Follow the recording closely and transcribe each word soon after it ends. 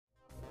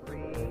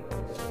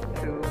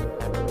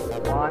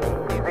Hey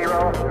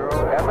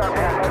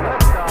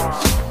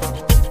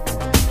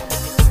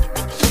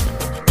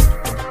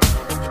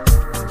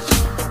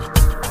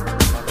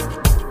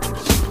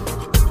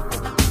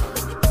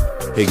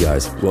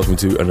guys, welcome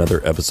to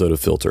another episode of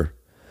Filter.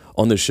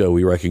 On this show,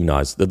 we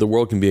recognize that the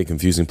world can be a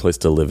confusing place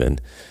to live in.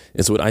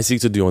 And so what I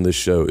seek to do on this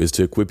show is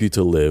to equip you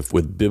to live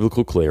with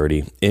biblical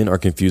clarity in our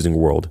confusing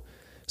world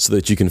so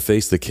that you can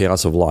face the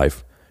chaos of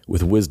life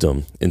with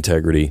wisdom,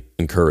 integrity,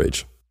 and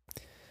courage.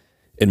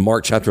 In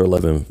Mark chapter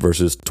 11,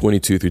 verses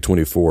 22 through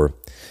 24,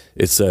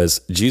 it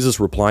says,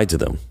 Jesus replied to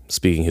them,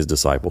 speaking his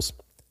disciples,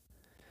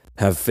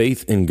 "Have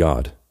faith in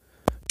God.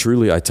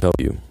 Truly I tell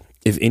you,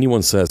 if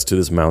anyone says to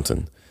this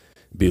mountain,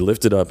 be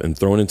lifted up and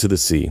thrown into the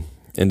sea,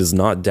 and does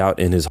not doubt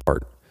in his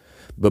heart,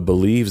 but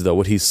believes that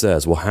what he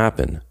says will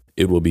happen,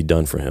 it will be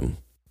done for him.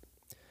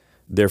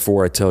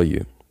 Therefore I tell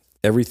you,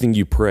 everything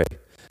you pray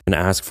and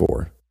ask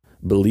for,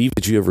 believe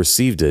that you have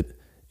received it,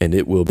 and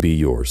it will be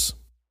yours."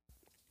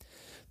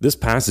 This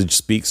passage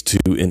speaks to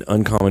an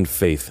uncommon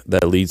faith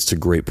that leads to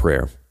great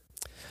prayer.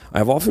 I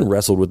have often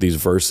wrestled with these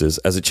verses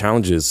as it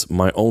challenges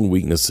my own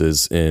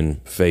weaknesses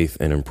in faith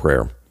and in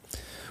prayer.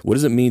 What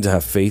does it mean to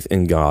have faith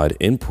in God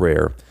in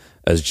prayer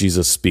as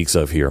Jesus speaks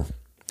of here?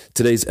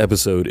 Today's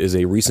episode is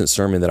a recent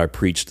sermon that I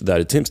preached that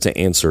attempts to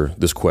answer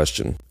this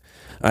question.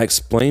 I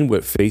explain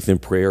what faith in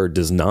prayer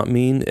does not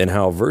mean and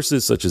how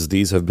verses such as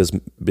these have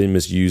been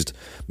misused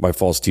by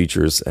false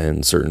teachers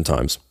in certain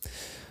times.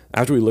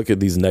 After we look at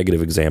these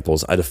negative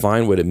examples, I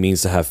define what it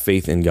means to have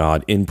faith in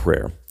God in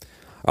prayer.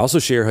 I also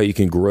share how you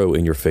can grow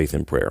in your faith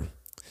in prayer.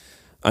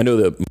 I know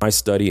that my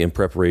study and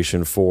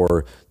preparation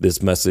for this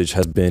message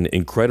has been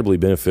incredibly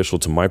beneficial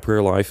to my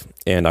prayer life,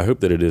 and I hope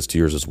that it is to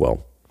yours as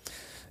well.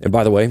 And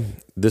by the way,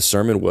 this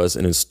sermon was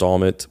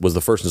the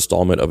first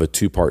installment of a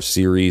two-part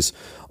series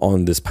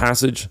on this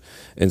passage.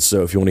 And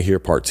so if you want to hear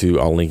part 2,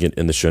 I'll link it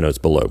in the show notes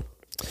below.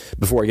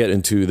 Before I get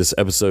into this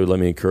episode, let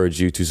me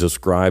encourage you to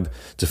subscribe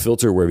to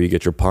Filter wherever you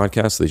get your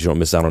podcasts so that you don't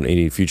miss out on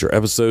any future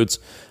episodes.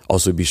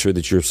 Also, be sure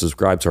that you're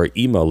subscribed to our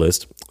email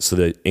list so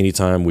that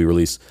anytime we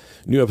release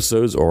new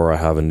episodes or I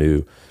have a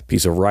new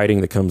piece of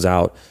writing that comes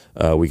out,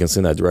 we can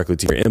send that directly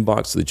to your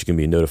inbox so that you can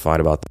be notified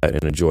about that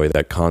and enjoy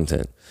that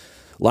content.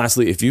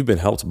 Lastly, if you've been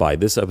helped by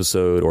this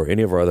episode or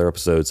any of our other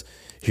episodes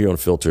here on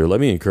Filter, let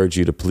me encourage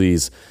you to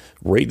please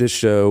rate this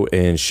show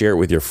and share it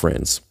with your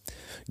friends.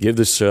 Give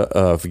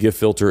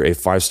Filter a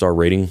 5-star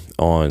rating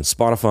on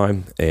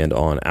Spotify and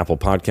on Apple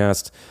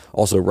Podcasts.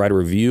 Also, write a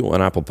review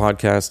on Apple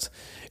Podcasts.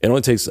 It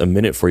only takes a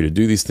minute for you to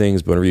do these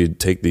things, but whenever you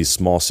take these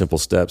small, simple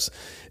steps,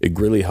 it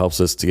really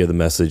helps us to get the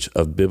message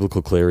of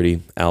biblical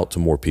clarity out to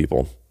more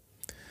people.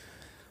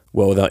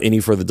 Well, without any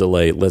further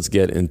delay, let's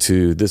get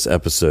into this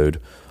episode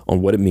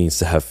on what it means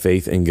to have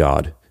faith in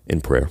God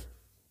in prayer.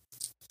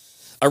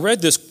 I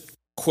read this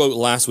quote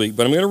last week,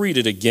 but I'm going to read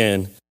it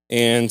again.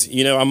 And,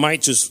 I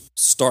might just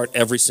start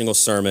every single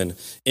sermon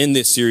in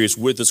this series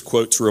with this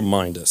quote to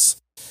remind us.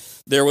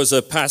 There was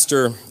a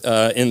pastor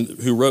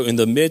who wrote in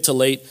the mid to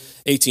late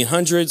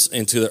 1800s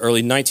into the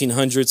early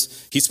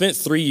 1900s. He spent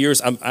 3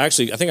 years. I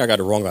think I got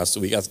it wrong last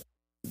week,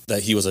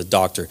 that he was a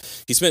doctor.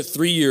 He spent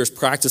 3 years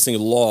practicing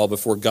law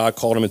before God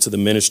called him into the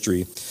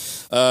ministry.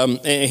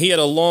 And he had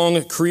a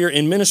long career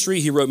in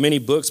ministry. He wrote many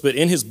books, but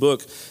in his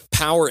book,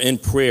 Power in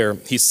Prayer,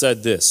 he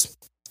said this: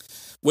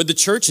 "What the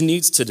church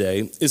needs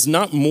today is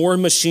not more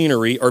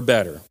machinery or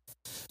better,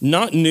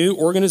 not new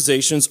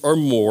organizations or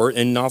more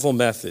and novel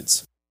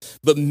methods,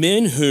 but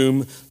men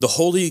whom the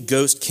Holy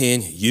Ghost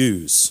can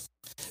use.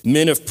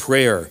 Men of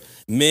prayer,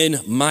 men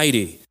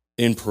mighty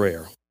in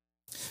prayer.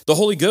 The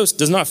Holy Ghost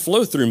does not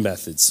flow through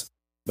methods,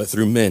 but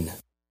through men.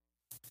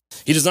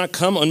 He does not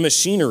come on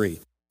machinery,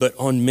 but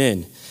on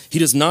men. He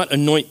does not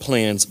anoint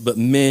plans, but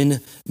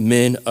men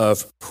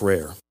of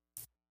prayer."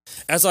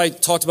 As I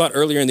talked about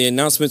earlier in the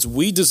announcements,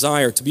 we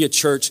desire to be a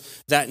church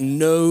that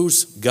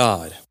knows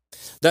God.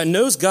 That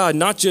knows God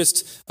not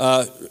just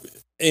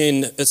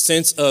in a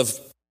sense of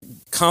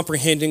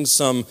comprehending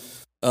some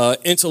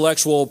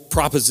intellectual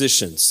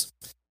propositions,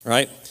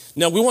 right?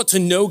 Now, we want to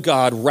know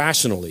God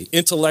rationally,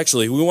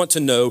 intellectually. We want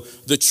to know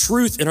the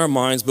truth in our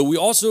minds, but we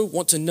also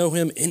want to know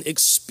him in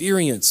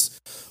experience.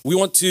 We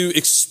want to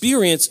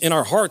experience in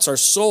our hearts, our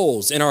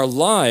souls, in our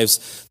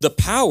lives, the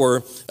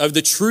power of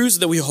the truths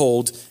that we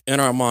hold in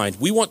our mind.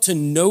 We want to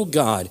know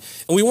God,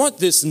 and we want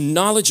this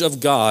knowledge of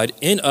God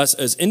in us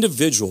as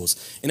individuals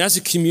and as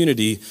a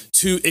community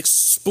to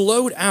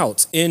explode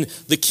out in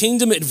the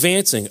kingdom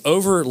advancing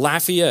over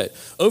Lafayette,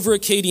 over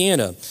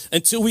Acadiana,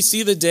 until we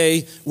see the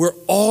day where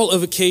all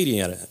of Acadiana,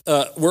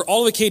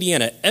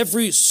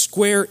 every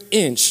square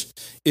inch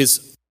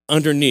is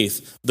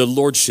underneath the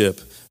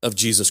lordship of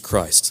Jesus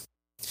Christ.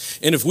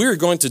 And if we're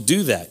going to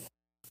do that,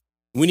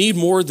 we need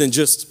more than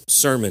just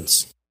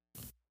sermons,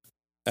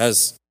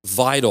 as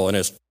vital and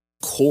as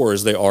core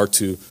as they are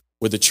to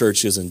what the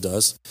church is and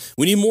does.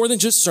 We need more than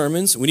just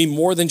sermons. We need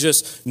more than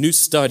just new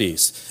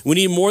studies. We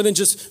need more than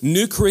just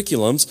new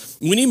curriculums.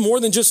 We need more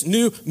than just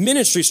new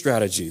ministry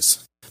strategies.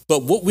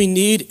 But what we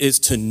need is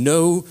to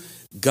know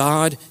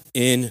God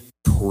in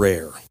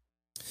prayer.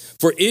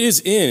 For it is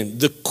in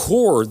the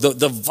core,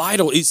 the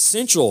vital,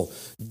 essential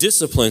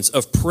disciplines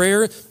of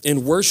prayer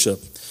and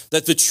worship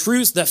that the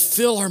truths that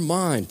fill our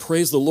mind,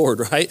 praise the Lord,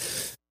 right,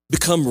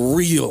 become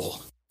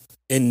real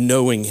in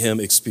knowing him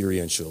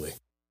experientially.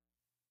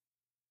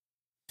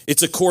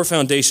 It's a core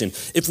foundation.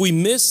 If we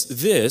miss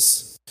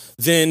this,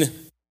 then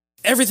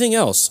everything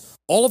else,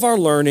 all of our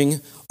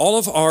learning, all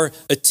of our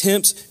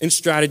attempts and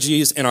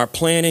strategies and our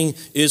planning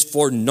is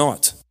for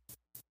naught.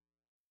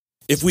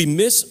 If we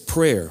miss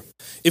prayer,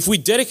 if we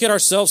dedicate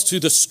ourselves to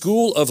the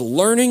school of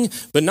learning,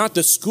 but not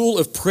the school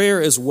of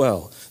prayer as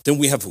well, then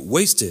we have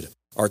wasted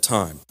our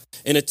time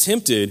and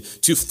attempted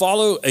to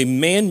follow a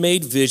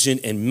man-made vision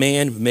and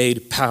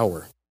man-made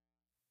power.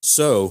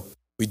 So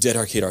we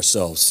dedicate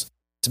ourselves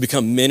to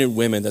become men and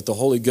women that the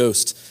Holy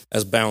Ghost,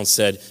 as Bound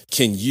said,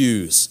 can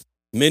use.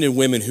 Men and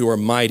women who are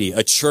mighty,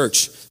 a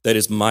church that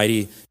is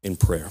mighty in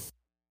prayer.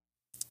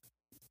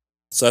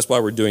 So that's why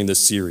we're doing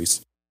this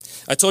series.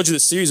 I told you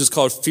this series is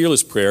called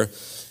Fearless Prayer.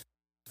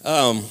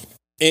 And,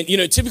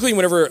 typically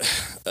whenever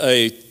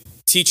a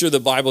teacher of the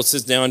Bible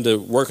sits down to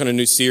work on a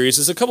new series,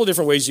 there's a couple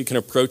different ways you can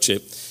approach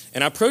it.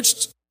 And I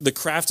approached the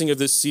crafting of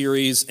this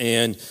series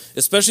and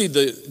especially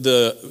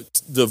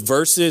the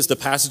verses, the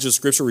passages of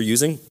scripture we're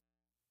using,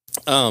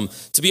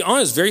 to be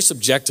honest, very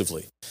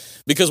subjectively.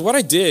 Because what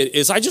I did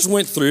is I just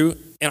went through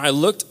and I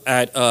looked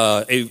at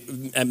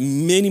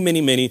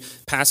many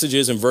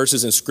passages and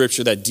verses in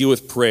scripture that deal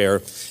with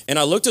prayer. And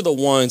I looked at the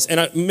ones,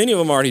 and many of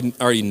them I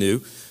already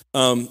knew,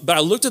 but I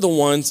looked at the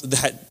ones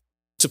that,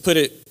 to put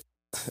it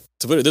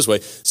this way,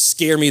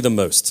 scare me the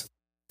most.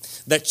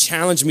 That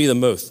challenge me the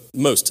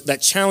most,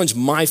 that challenge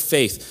my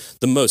faith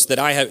the most, that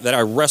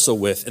I wrestle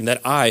with and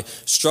that I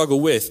struggle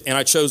with. And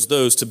I chose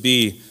those to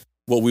be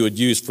what we would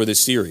use for this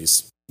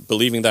series,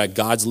 believing that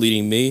God's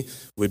leading me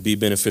would be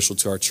beneficial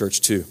to our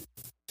church too.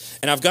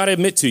 And I've got to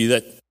admit to you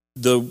that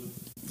the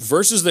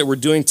verses that we're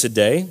doing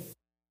today,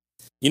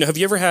 have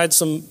you ever had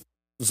some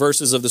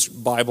verses of this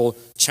Bible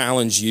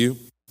challenge you?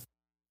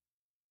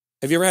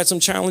 Have you ever had some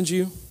challenge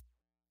you?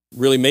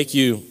 Really make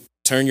you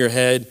turn your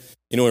head?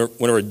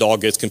 Whenever a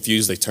dog gets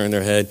confused, they turn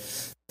their head.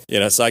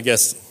 So I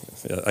guess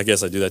I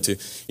do that too.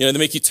 They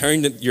make you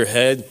turn your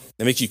head.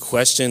 They make you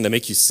question. They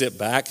make you sit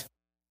back.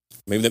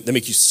 Maybe they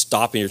make you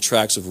stop in your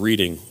tracks of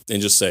reading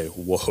and just say,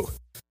 whoa,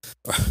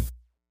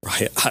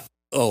 right?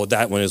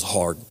 That one is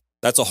hard.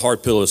 That's a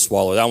hard pill to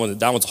swallow.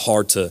 That one's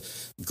hard to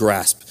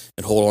grasp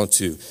and hold on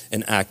to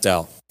and act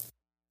out.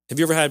 Have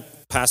you ever had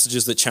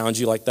passages that challenge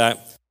you like that?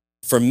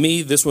 For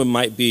me, this one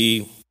might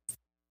be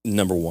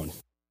number one.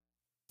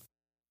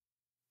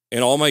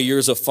 In all my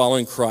years of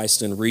following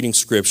Christ and reading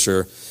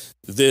scripture,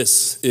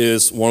 this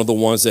is one of the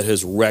ones that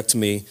has wrecked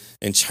me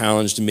and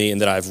challenged me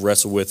and that I've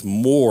wrestled with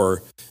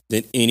more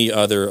than any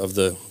other of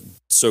the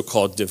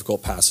so-called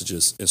difficult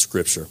passages in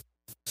scripture.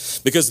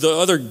 Because the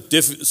other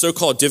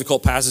so-called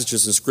difficult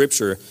passages in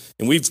scripture,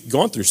 and we've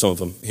gone through some of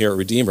them here at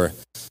Redeemer,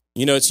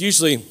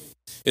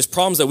 it's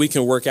problems that we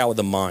can work out with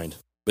the mind,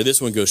 but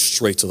this one goes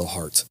straight to the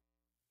heart.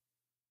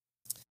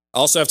 I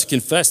also have to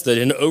confess that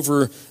in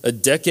over a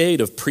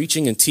decade of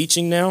preaching and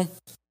teaching now,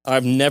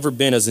 I've never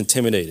been as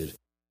intimidated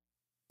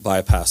by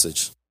a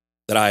passage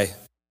that I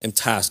am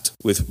tasked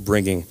with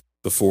bringing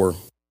before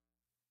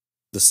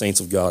the saints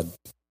of God.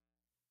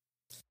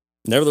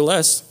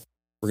 Nevertheless,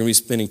 we're going to be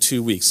spending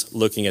 2 weeks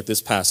looking at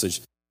this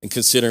passage and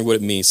considering what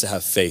it means to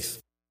have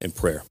faith in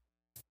prayer.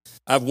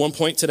 I have one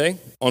point today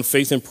on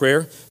faith and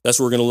prayer. That's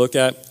what we're going to look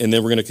at, and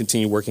then we're going to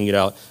continue working it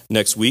out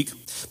next week.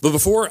 But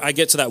before I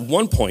get to that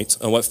one point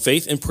on what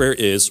faith and prayer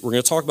is, we're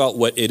going to talk about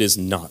what it is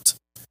not.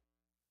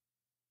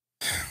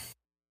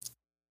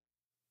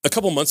 A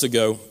couple months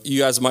ago, you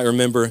guys might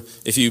remember,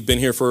 if you've been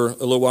here for a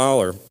little while,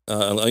 or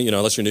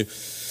unless you're new,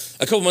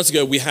 a couple months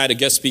ago, we had a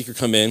guest speaker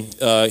come in.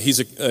 He's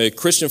a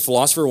Christian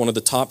philosopher, one of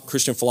the top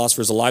Christian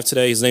philosophers alive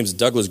today. His name is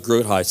Douglas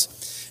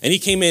Groothuis. And he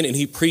came in and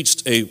he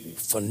preached a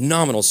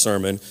phenomenal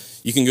sermon.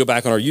 You can go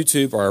back on our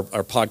YouTube or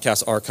our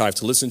podcast archive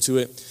to listen to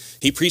it.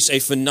 He preached a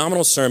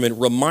phenomenal sermon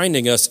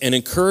reminding us and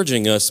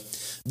encouraging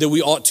us that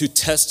we ought to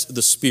test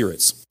the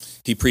spirits.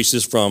 He preached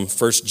this from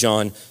 1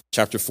 John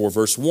chapter 4,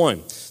 verse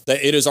 1,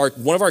 that it is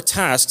one of our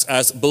tasks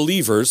as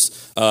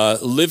believers,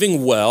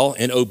 living well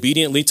and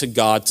obediently to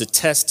God, to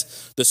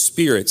test the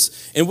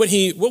spirits. And what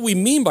we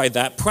mean by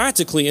that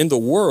practically in the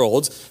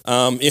world,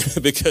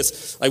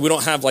 because we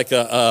don't have like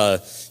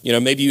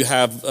maybe you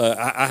have,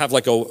 I have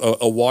like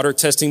a water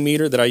testing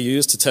meter that I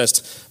use to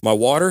test my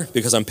water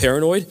because I'm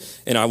paranoid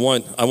and I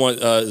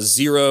want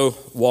zero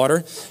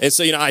water. And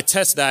so, I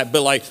test that,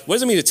 but what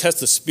does it mean to test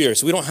the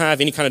spirits? We don't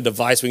have any kind of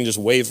device we can just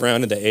wave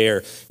around in the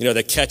air,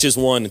 that catches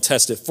one and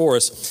test it for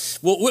us.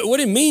 Well, what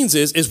it means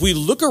is we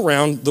look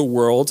around the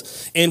world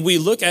and we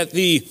look at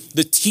the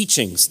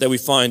teachings that we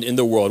find in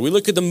the world. We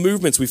look at the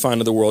movements we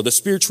find in the world, the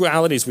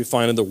spiritualities we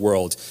find in the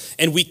world,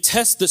 and we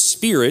test the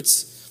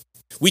spirits.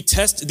 We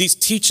test these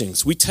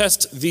teachings. We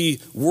test the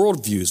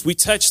worldviews. We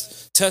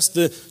test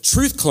the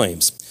truth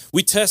claims.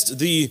 We test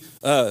the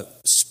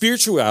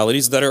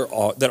spiritualities that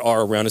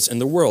are around us in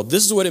the world.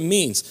 This is what it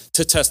means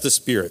to test the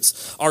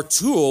spirits. Our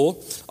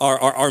tool,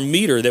 our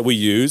meter that we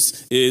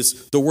use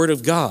is the Word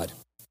of God.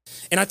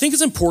 And I think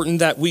it's important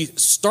that we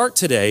start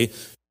today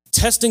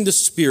testing the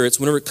spirits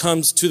whenever it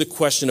comes to the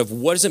question of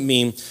what does it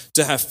mean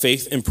to have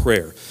faith in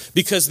prayer?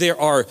 Because there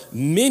are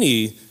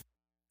many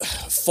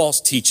false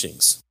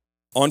teachings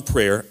on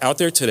prayer out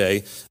there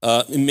today,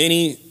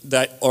 many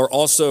that are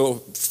also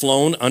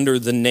flown under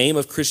the name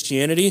of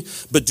Christianity,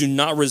 but do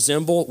not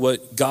resemble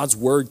what God's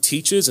word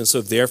teaches, and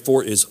so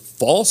therefore is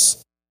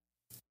false.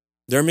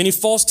 There are many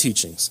false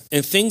teachings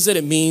and things that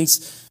it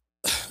means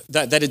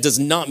that it does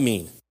not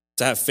mean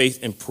to have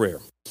faith in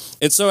prayer.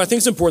 And so I think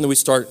it's important that we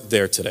start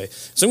there today.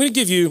 So I'm going to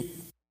give you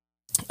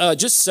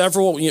just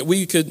several,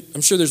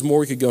 I'm sure there's more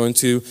we could go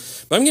into,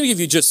 but I'm going to give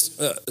you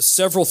just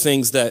several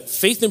things that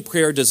faith in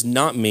prayer does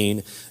not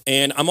mean.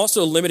 And I'm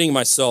also limiting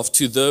myself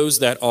to those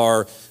that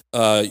are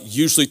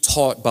usually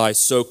taught by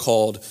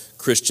so-called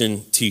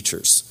Christian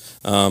teachers.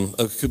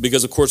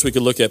 Because, of course, we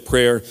could look at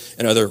prayer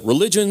in other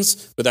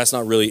religions, but that's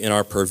not really in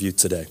our purview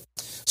today.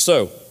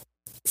 So,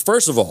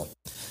 first of all,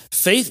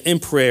 faith in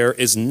prayer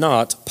is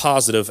not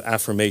positive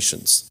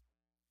affirmations.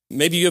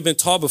 Maybe you have been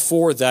taught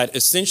before that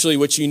essentially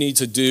what you need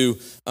to do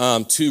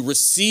to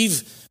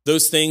receive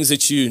those things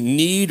that you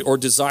need or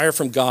desire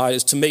from God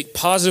is to make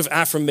positive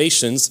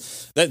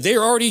affirmations that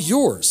they're already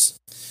yours.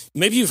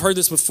 Maybe you've heard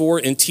this before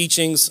in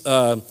teachings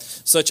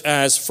such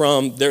as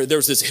from,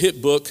 there's this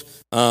hit book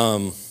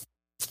around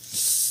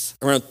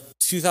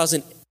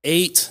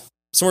 2008,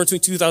 somewhere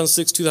between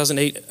 2006,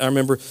 2008, I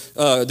remember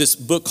this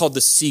book called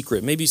The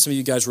Secret. Maybe some of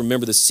you guys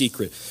remember The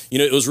Secret.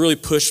 It was really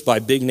pushed by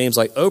big names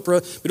like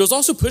Oprah, but it was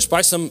also pushed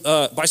by some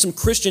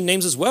Christian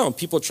names as well. And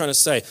people are trying to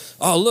say,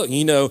 oh, look,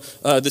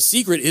 The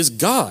Secret is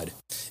God.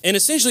 And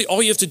essentially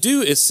all you have to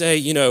do is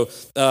say,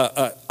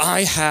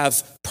 I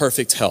have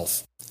perfect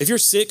health. If you're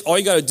sick, all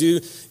you got to do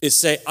is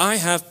say, I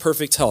have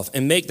perfect health,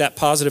 and make that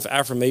positive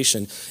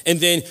affirmation, and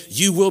then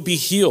you will be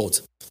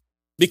healed.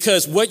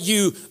 Because what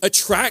you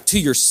attract to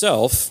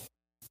yourself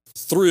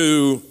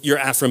through your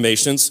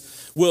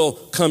affirmations will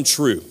come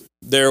true.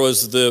 There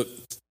was the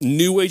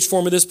new age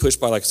form of this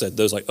pushed by, like I said,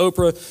 those like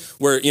Oprah,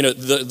 where,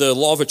 the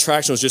law of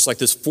attraction was just like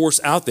this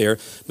force out there.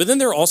 But then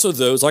there are also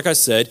those, like I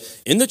said,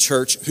 in the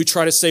church who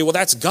try to say, well,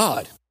 that's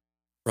God,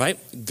 right?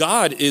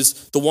 God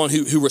is the one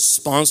who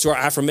responds to our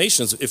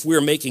affirmations. If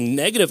we're making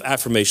negative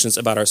affirmations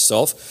about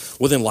ourselves,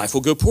 well, then life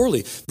will go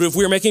poorly. But if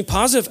we're making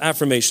positive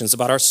affirmations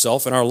about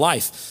ourselves and our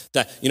life,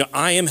 that,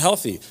 I am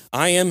healthy,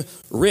 I am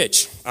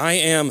rich, I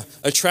am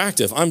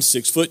attractive, I'm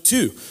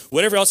 6'2",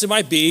 whatever else it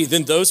might be,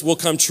 then those will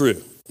come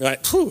true.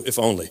 Right? Whew, if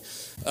only.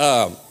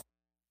 But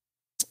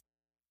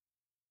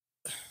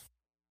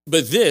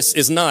this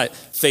is not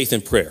faith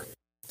in prayer.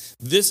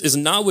 This is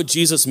not what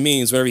Jesus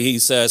means whenever he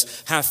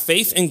says, have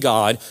faith in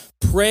God,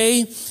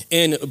 pray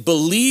and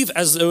believe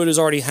as though it has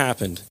already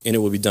happened and it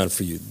will be done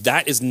for you.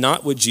 That is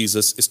not what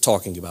Jesus is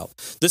talking about.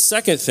 The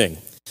second thing,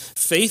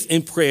 faith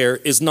in prayer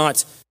is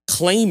not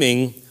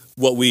claiming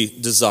what we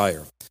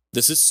desire.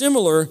 This is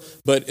similar,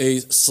 but a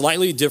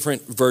slightly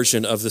different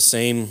version of the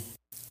same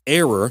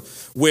error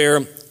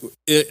where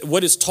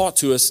what is taught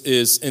to us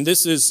is, and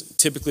this is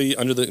typically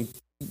under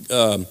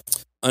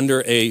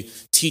a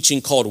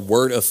teaching called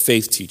word of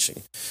faith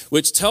teaching,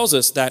 which tells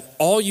us that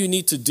all you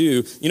need to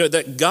do,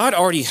 that God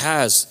already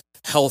has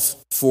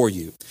health for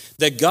you,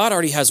 that God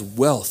already has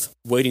wealth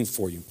waiting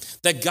for you,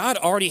 that God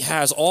already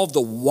has all of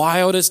the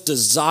wildest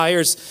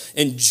desires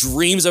and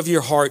dreams of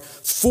your heart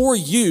for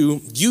you.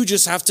 You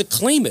just have to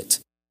claim it.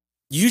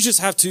 You just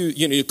have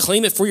to,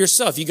 claim it for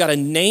yourself. You got to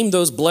name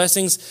those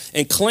blessings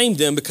and claim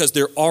them because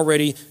they're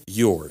already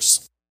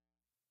yours.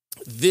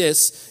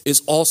 This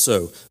is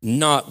also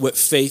not what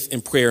faith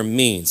in prayer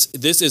means.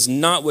 This is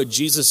not what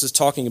Jesus is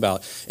talking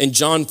about. In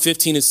John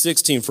 15 and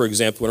 16, for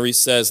example, where he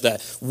says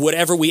that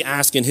whatever we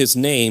ask in his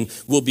name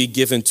will be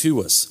given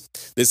to us.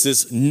 This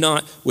is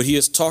not what he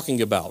is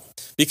talking about.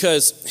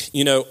 Because,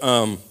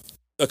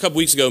 a couple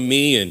weeks ago,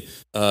 me and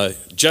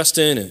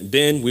Justin and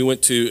Ben, we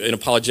went to an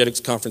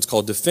apologetics conference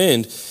called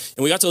Defend,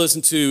 and we got to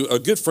listen to a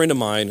good friend of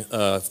mine,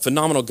 a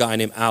phenomenal guy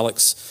named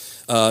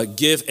Alex,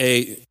 give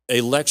a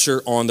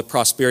lecture on the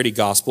prosperity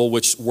gospel,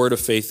 which Word of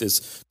Faith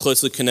is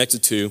closely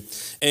connected to.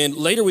 And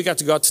later we got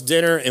to go out to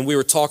dinner, and we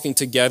were talking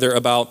together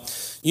about,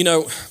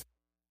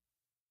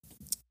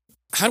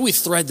 how do we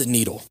thread the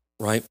needle,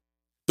 right?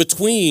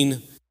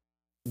 Between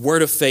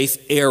Word of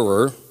Faith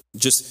error,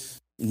 just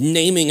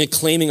naming and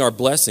claiming our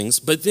blessings,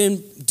 but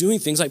then doing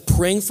things like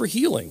praying for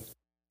healing,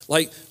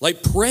 like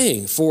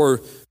praying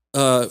for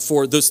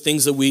those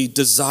things that we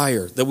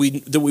desire, that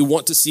we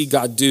want to see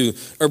God do,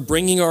 or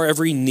bringing our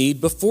every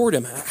need before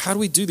him. How do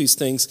we do these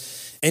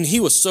things? And he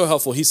was so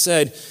helpful. He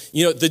said,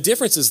 the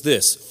difference is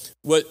this.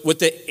 What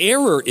the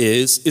error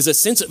is a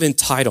sense of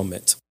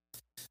entitlement.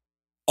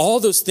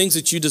 All those things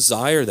that you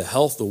desire, the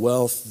health, the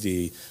wealth,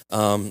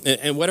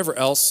 and whatever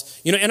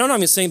else, and I'm not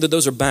even saying that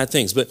those are bad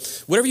things,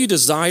 but whatever you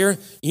desire,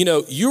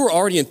 you're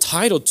already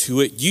entitled to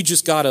it. You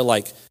just got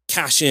to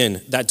cash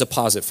in that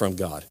deposit from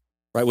God.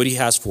 right? What he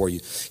has for you.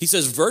 He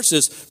says,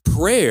 versus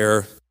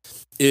prayer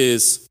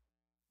is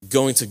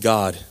going to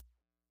God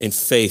in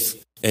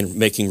faith and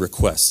making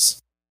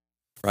requests,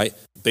 right?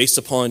 Based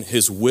upon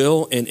his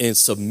will and in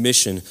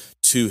submission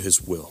to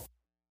his will.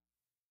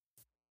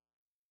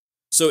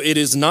 So it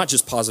is not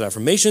just positive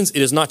affirmations.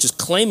 It is not just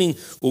claiming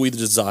what we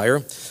desire.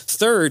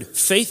 Third,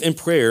 faith in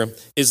prayer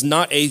is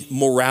not a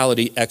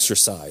morality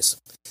exercise.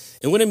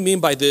 And what I mean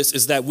by this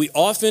is that we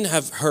often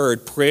have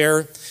heard prayer,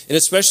 and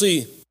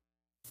especially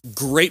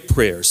great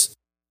prayers,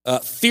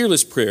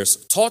 fearless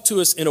prayers, taught to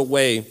us in a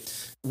way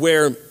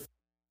where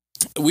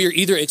we are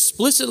either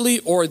explicitly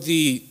or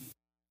the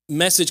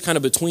message kind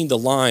of between the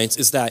lines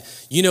is that,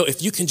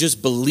 if you can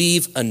just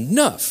believe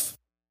enough,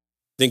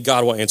 then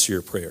God will answer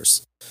your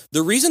prayers.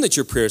 The reason that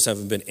your prayers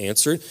haven't been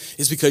answered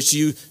is because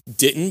you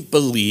didn't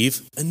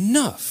believe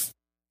enough.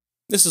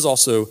 This is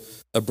also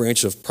a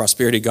branch of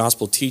prosperity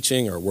gospel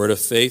teaching or word of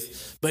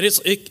faith, but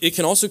it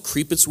can also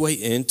creep its way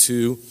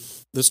into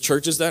those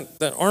churches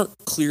that aren't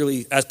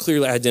clearly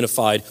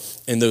identified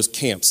in those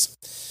camps.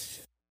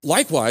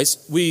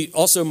 Likewise, we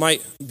also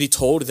might be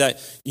told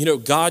that,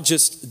 God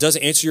just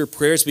doesn't answer your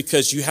prayers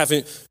because you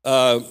haven't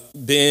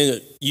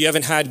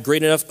had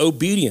great enough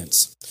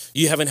obedience.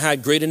 You haven't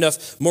had great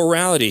enough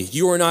morality.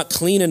 You are not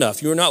clean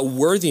enough. You are not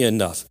worthy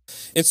enough.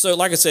 And so,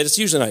 like I said, it's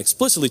usually not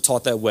explicitly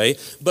taught that way,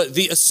 but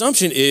the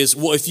assumption is,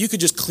 well, if you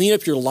could just clean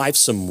up your life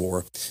some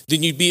more,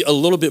 then you'd be a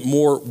little bit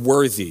more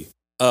worthy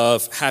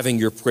of having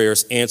your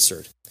prayers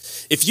answered.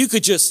 If you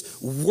could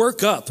just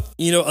work up,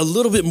 a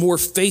little bit more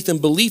faith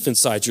and belief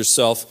inside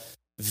yourself,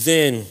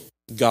 then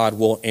God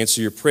will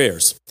answer your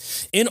prayers.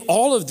 In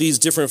all of these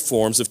different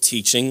forms of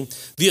teaching,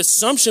 the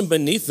assumption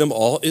beneath them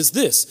all is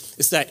this.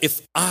 It's that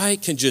if I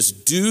can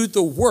just do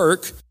the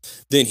work,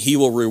 then he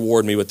will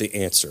reward me with the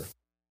answer.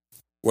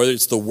 Whether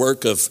it's the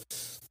work of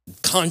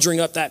conjuring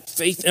up that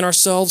faith in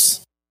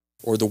ourselves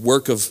or the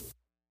work of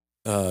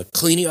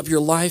cleaning up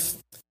your life,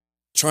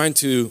 trying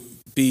to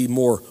be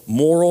more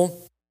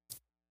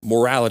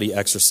morality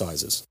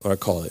exercises, what I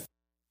call it.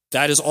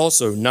 That is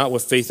also not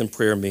what faith and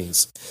prayer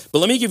means. But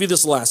let me give you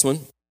this last one,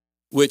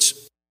 which,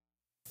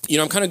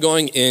 I'm kind of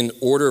going in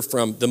order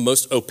from the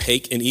most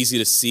opaque and easy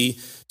to see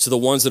to the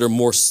ones that are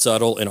more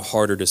subtle and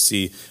harder to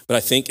see, but I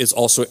think it's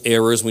also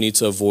errors we need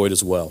to avoid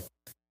as well.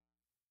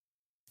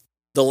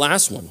 The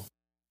last one,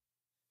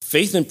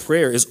 faith and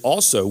prayer is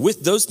also,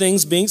 with those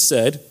things being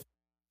said,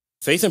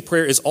 faith and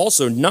prayer is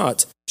also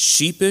not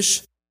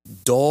sheepish,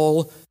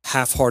 dull,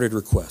 half-hearted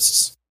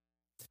requests.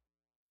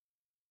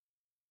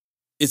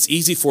 It's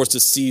easy for us to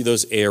see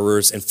those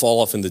errors and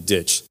fall off in the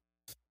ditch,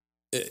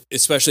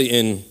 especially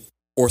in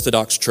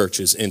Orthodox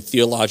churches and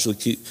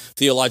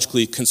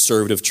theologically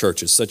conservative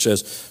churches, such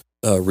as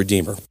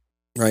Redeemer,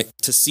 right?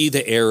 To see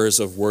the errors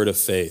of word of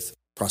faith,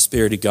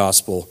 prosperity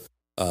gospel,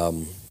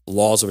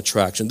 laws of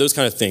attraction, those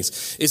kind of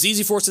things. It's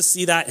easy for us to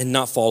see that and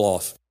not fall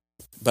off.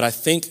 But I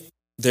think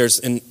there's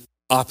an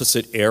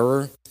opposite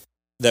error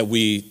that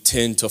we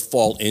tend to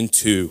fall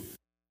into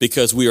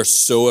because we are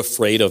so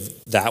afraid of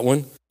that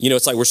one.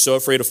 It's like we're so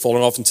afraid of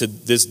falling off into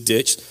this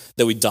ditch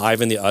that we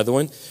dive in the other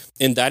one.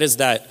 And that is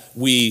that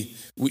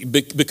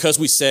because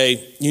we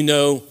say,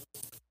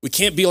 we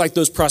can't be like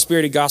those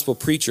prosperity gospel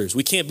preachers.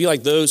 We can't be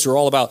like those who are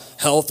all about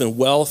health and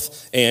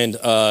wealth and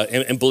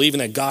believing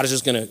that God is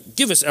just going to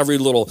give us every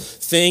little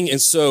thing.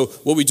 And so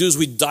what we do is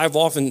we dive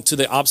off into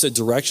the opposite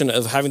direction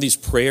of having these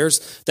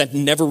prayers that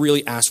never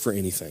really ask for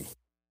anything.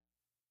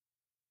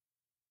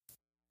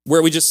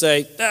 Where we just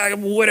say,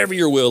 whatever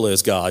your will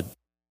is, God.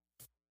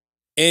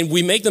 And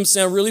we make them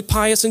sound really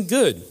pious and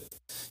good.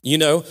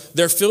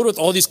 They're filled with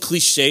all these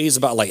cliches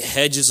about like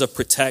hedges of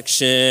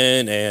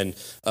protection and,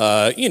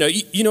 you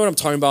know what I'm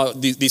talking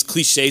about, these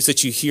cliches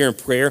that you hear in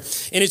prayer.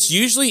 And it's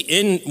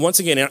usually once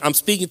again, I'm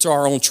speaking to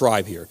our own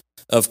tribe here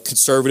of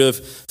conservative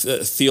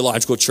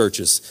theological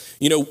churches.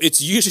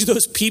 It's usually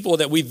those people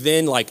that we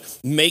then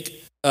make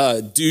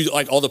do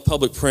like all the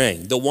public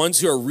praying. The ones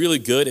who are really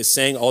good at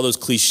saying all those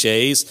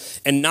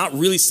cliches and not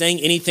really saying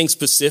anything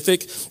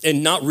specific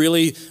and not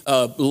really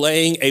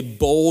laying a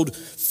bold,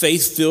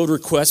 faith-filled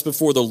request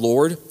before the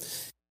Lord.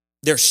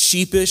 They're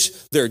sheepish,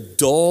 they're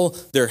dull,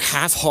 they're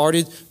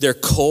half-hearted, they're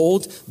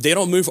cold. They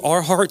don't move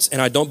our hearts,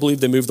 and I don't believe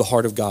they move the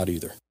heart of God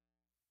either.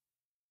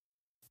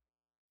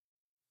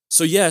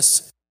 So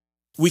yes,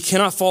 we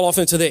cannot fall off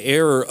into the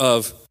error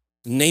of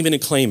name it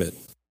and claim it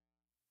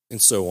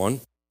and so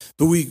on.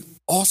 But we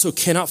also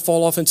cannot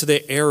fall off into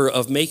the error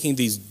of making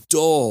these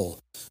dull,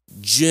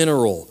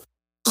 general,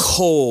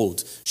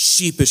 cold,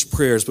 sheepish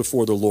prayers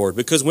before the Lord.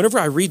 Because whenever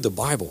I read the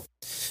Bible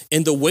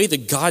and the way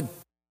that God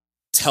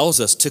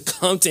tells us to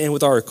come to Him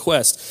with our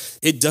request,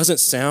 it doesn't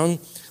sound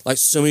like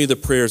so many of the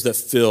prayers that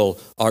fill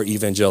our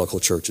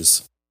evangelical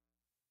churches.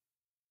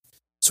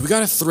 So we got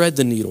to thread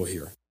the needle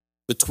here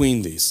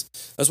between these.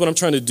 That's what I'm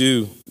trying to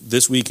do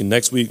this week and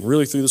next week,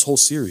 really through this whole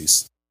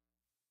series.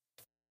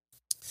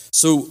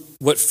 So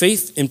what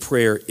faith in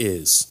prayer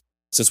is,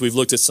 since we've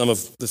looked at some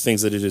of the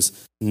things that it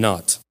is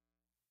not.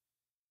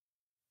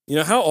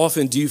 How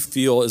often do you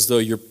feel as though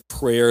your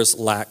prayers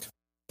lack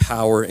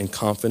power and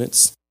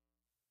confidence?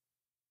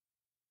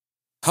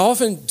 How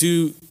often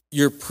do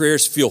your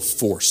prayers feel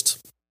forced?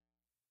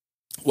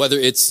 Whether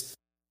it's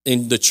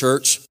in the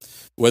church,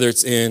 whether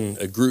it's in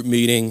a group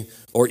meeting,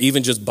 or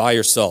even just by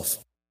yourself.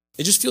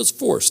 It just feels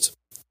forced.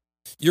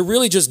 You're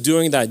really just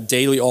doing that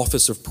daily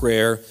office of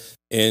prayer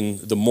in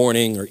the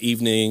morning or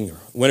evening or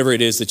whenever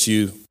it is that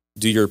you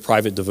do your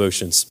private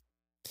devotions.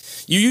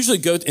 You usually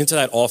go into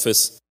that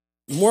office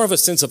more of a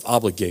sense of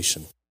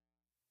obligation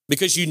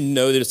because you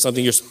know that it's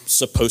something you're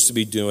supposed to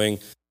be doing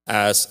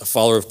as a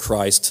follower of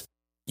Christ.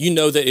 You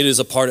know that it is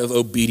a part of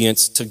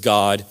obedience to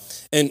God.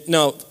 And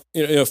now,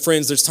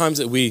 friends, there's times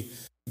that we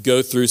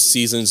go through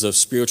seasons of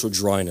spiritual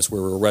dryness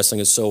where we're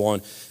wrestling and so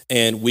on,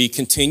 and we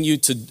continue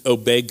to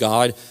obey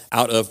God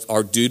out of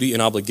our duty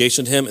and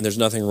obligation to him, and there's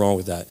nothing wrong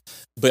with that.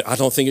 But I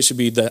don't think it should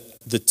be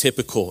the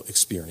typical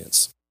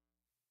experience.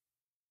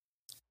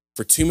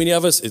 For too many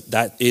of us,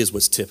 that is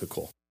what's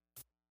typical.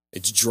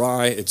 It's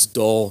dry, it's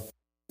dull.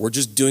 We're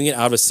just doing it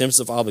out of a sense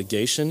of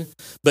obligation,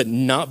 but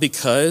not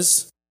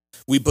because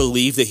we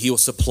believe that he will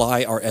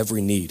supply our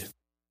every need.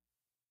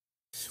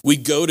 We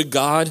go to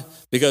God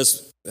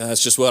because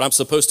that's just what I'm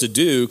supposed to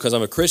do because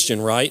I'm a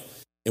Christian, right?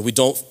 And we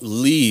don't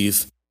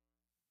leave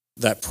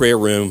that prayer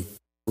room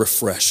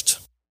refreshed.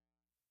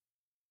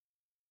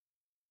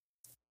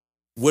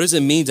 What does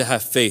it mean to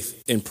have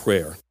faith in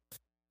prayer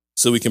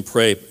so we can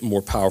pray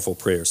more powerful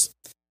prayers?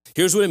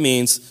 Here's what it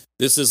means.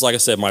 This is, like I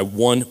said, my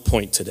one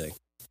point today.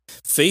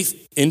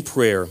 Faith in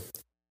prayer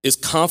is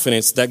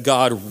confidence that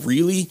God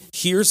really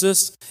hears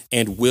us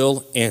and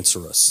will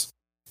answer us.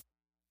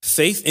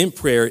 Faith in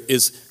prayer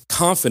is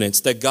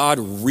confidence that God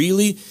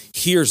really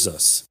hears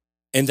us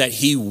and that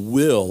he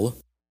will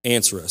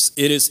answer us.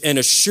 It is an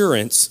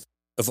assurance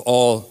of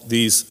all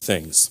these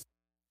things.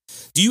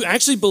 Do you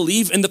actually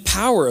believe in the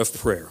power of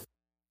prayer?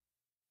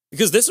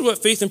 Because this is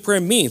what faith in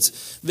prayer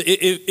means.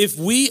 If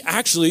we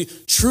actually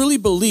truly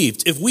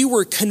believed, if we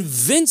were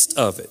convinced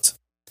of it,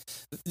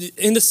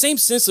 in the same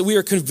sense that we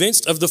are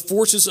convinced of the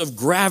forces of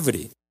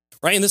gravity,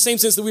 right? In the same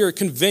sense that we are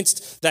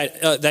convinced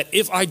that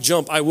if I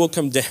jump, I will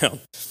come down.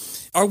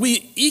 Are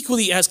we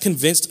equally as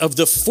convinced of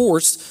the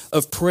force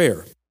of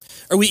prayer?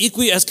 Are we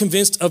equally as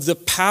convinced of the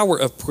power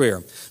of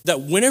prayer? That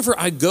whenever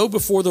I go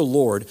before the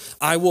Lord,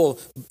 I will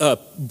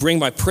bring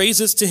my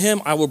praises to him.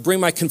 I will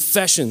bring my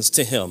confessions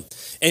to him,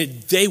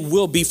 and they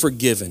will be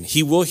forgiven.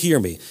 He will hear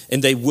me,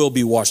 and they will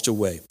be washed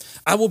away.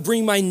 I will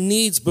bring my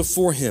needs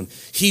before him.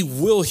 He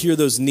will hear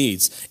those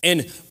needs,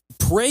 and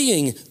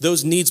praying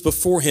those needs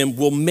before him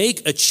will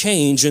make a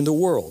change in the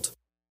world.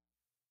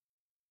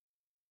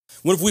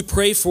 What if we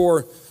pray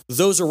for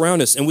those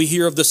around us and we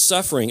hear of the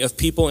suffering of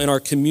people in our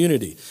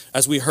community,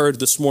 as we heard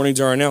this morning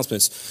during our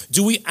announcements?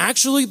 Do we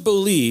actually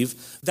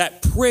believe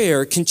that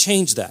prayer can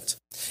change that?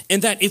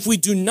 And that if we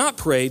do not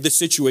pray, the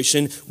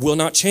situation will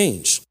not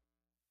change?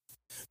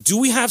 Do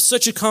we have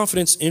such a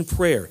confidence in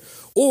prayer?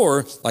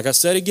 Or, like I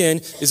said again,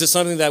 is it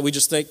something that we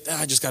just think,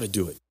 I just got to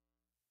do it?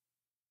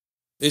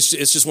 It's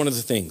just one of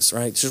the things,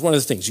 right? It's just one of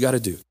the things you got to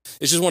do.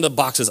 It's just one of the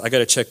boxes I got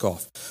to check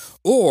off.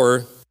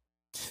 Or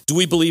do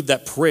we believe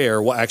that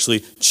prayer will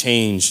actually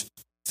change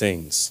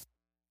things?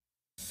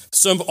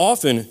 So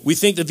often we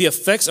think that the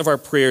effects of our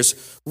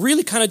prayers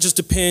really kind of just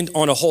depend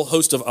on a whole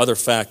host of other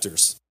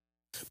factors,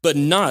 but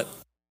not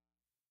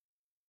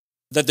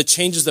that the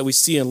changes that we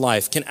see in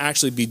life can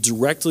actually be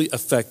directly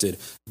affected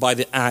by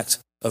the act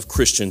of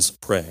Christians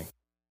praying.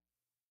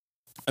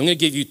 I'm going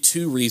to give you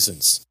two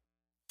reasons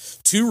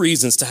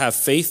to have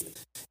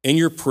faith in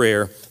your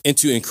prayer and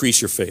to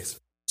increase your faith.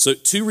 So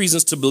 2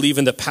 reasons to believe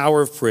in the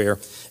power of prayer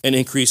and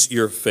increase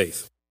your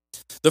faith.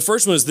 The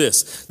first one is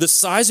this: the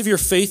size of your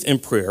faith in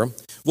prayer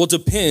will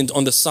depend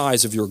on the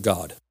size of your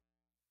God.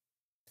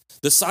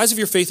 The size of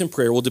your faith in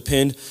prayer will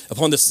depend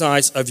upon the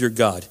size of your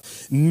God.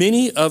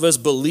 Many of us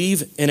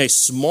believe in a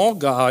small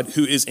God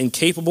who is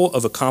incapable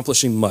of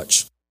accomplishing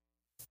much.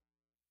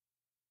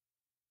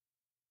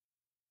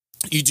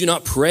 You do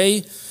not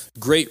pray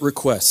great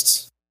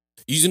requests.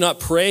 You do not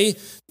pray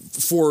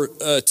for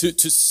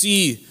to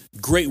see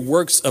great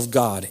works of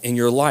God in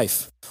your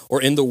life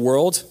or in the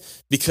world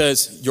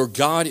because your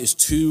God is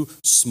too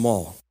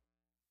small.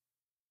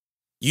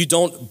 You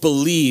don't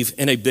believe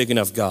in a big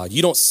enough God.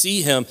 You don't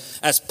see him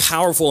as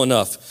powerful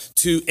enough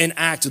to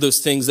enact those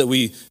things that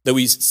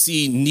we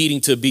see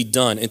needing to be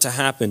done and to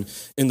happen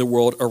in the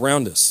world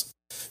around us.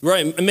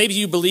 Right? Maybe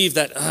you believe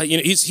that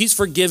he's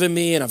forgiven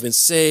me and I've been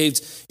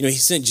saved. He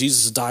sent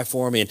Jesus to die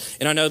for me,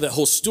 and I know that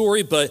whole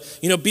story. But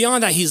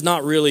beyond that, he's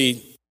not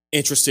really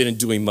interested in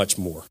doing much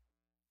more.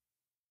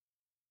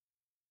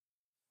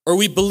 Or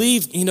we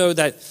believe,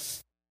 that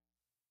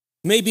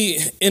maybe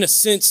in a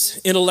sense,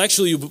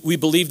 intellectually, we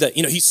believe that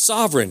he's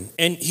sovereign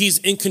and he's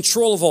in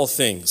control of all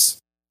things.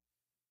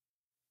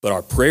 But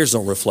our prayers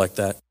don't reflect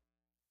that.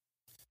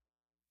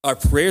 Our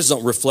prayers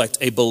don't reflect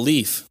a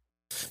belief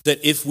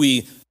that if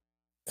we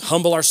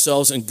humble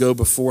ourselves and go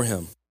before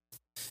him,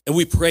 And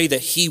we pray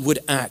that he would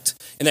act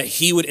and that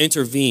he would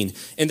intervene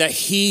and that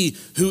he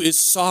who is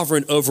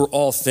sovereign over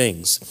all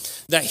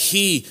things, that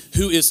he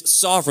who is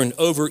sovereign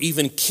over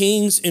even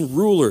kings and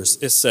rulers,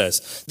 it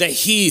says, that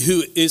he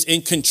who is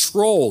in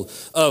control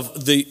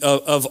of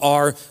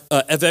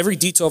every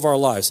detail of our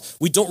lives.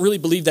 We don't really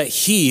believe that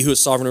he who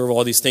is sovereign over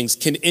all these things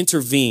can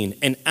intervene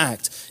and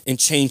act and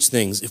change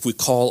things if we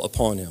call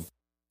upon him.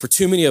 For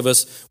too many of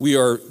us, we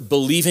are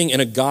believing in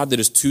a God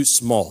that is too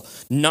small,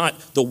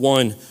 not the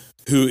one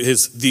who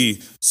is the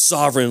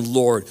sovereign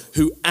Lord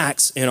who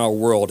acts in our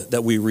world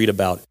that we read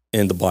about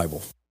in the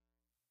Bible.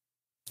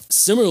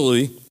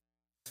 Similarly,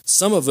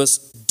 some of us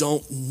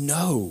don't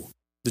know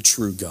the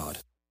true God.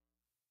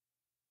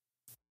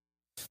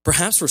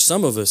 Perhaps for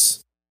some of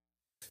us,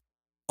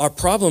 our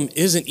problem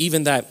isn't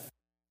even that,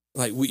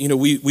 like,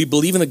 we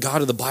believe in the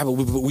God of the Bible,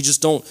 but we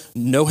just don't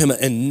know him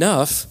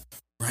enough,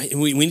 right?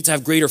 And we need to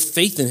have greater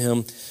faith in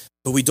him,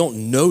 but we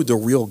don't know the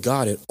real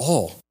God at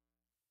all.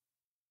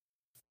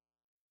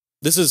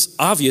 This is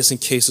obvious in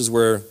cases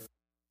where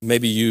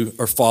maybe you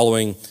are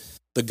following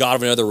the God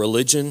of another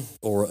religion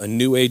or a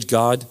New Age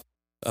God,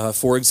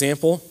 for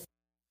example.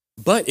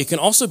 But it can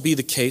also be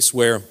the case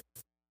where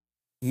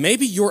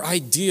maybe your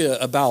idea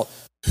about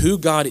who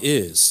God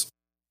is,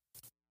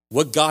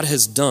 what God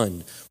has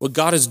done, what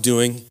God is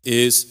doing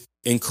is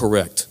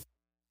incorrect.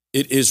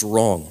 It is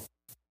wrong.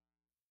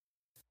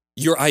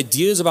 Your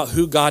ideas about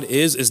who God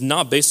is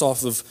not based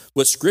off of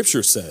what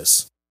Scripture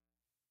says,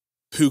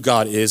 who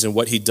God is and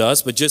what he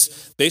does, but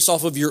just based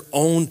off of your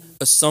own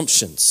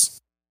assumptions.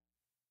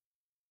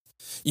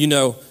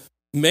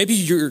 Maybe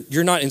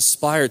you're not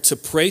inspired to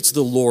pray to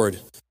the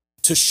Lord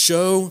to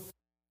show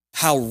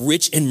how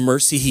rich in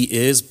mercy he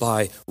is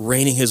by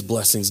raining his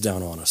blessings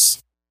down on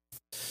us.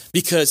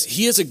 Because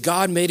he is a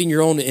God made in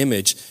your own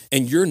image,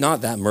 and you're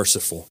not that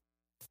merciful.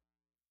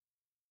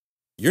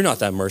 You're not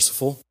that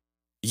merciful.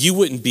 You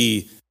wouldn't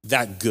be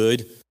that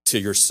good to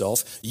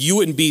yourself. You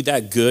wouldn't be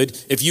that good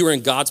if you were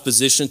in God's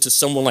position to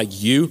someone like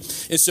you.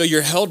 And so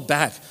you're held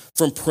back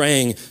from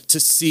praying to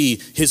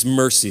see his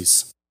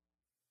mercies,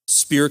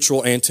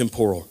 spiritual and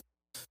temporal,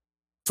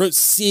 from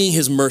seeing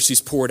his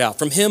mercies poured out,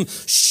 from him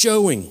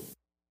showing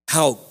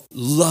how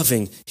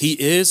loving he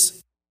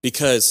is,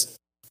 because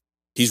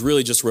he's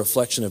really just a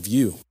reflection of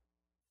you.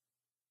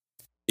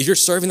 If you're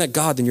serving that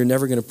God, then you're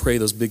never going to pray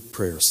those big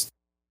prayers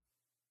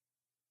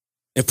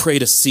and pray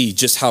to see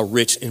just how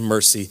rich in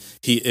mercy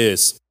he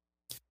is.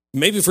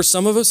 Maybe for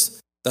some of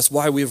us, that's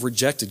why we have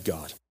rejected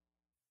God.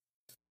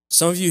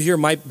 Some of you here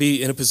might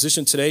be in a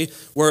position today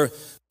where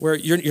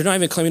you're not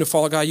even claiming to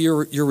follow God,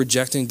 you're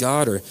rejecting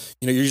God, or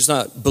you're just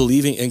not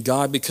believing in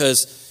God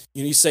because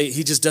you say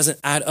he just doesn't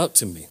add up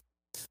to me.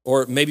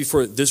 Or maybe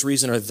for this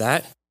reason or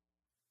that.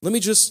 Let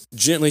me just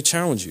gently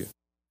challenge you.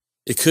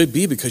 It could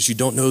be because you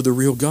don't know the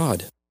real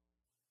God.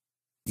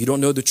 You don't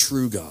know the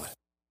true God.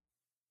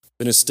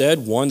 But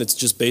instead, one that's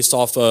just based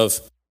off of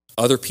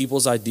other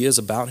people's ideas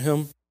about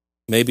him,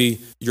 maybe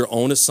your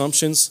own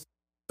assumptions,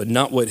 but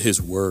not what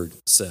his word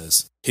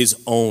says,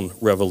 his own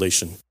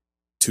revelation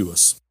to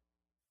us.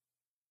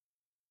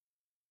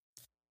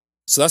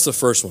 So that's the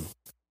first one.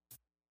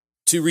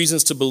 2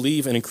 reasons to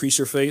believe and increase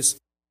your faith.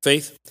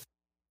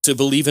 To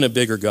believe in a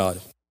bigger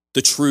God,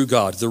 the true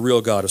God, the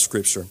real God of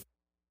Scripture.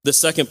 The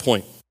second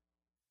point,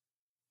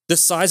 the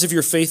size of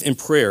your faith in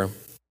prayer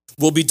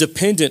will be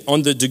dependent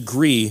on the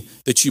degree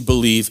that you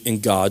believe in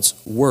God's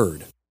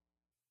word.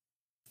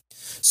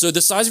 So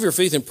the size of your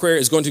faith in prayer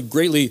is going to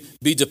greatly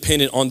be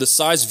dependent on the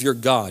size of your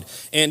God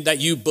and that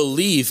you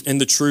believe in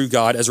the true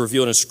God as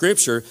revealed in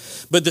Scripture.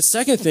 But the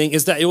second thing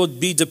is that it will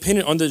be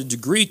dependent on the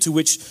degree to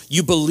which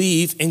you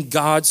believe in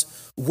God's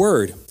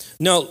word.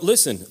 Now,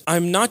 listen,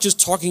 I'm not just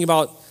talking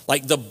about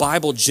like the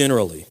Bible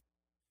generally.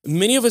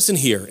 Many of us in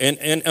here,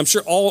 and I'm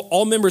sure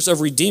all members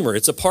of Redeemer,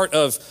 it's a part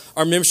of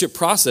our membership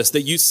process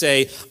that you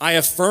say, I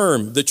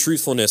affirm the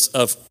truthfulness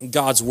of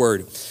God's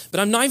word. But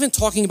I'm not even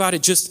talking about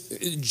it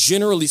just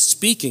generally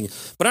speaking,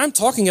 but I'm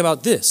talking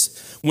about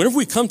this. Whenever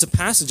we come to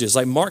passages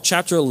like Mark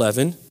chapter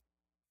 11,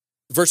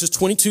 verses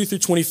 22 through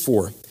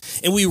 24,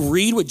 and we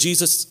read what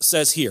Jesus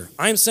says here,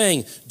 I'm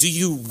saying, do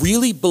you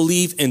really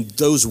believe in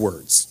those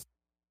words?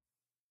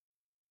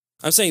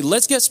 I'm saying,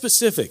 let's get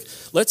specific.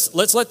 Let's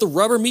let the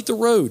rubber meet the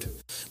road.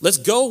 Let's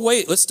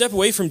step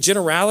away from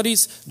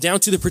generalities down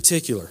to the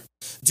particular.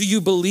 Do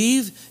you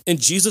believe in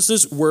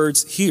Jesus'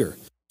 words here?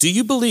 Do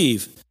you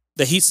believe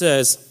that he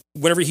says,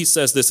 whenever he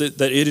says this,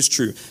 that it is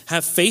true?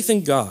 Have faith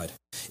in God.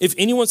 If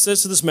anyone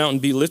says to this mountain,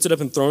 be lifted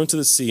up and thrown into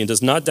the sea, and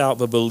does not doubt,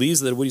 but believes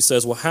that what he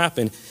says will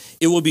happen,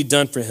 it will be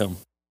done for him.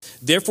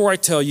 Therefore, I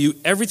tell you,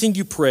 everything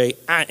you pray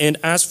and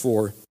ask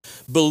for,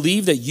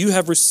 believe that you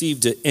have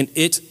received it, and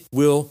it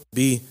will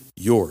be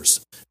yours.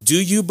 Do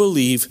you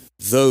believe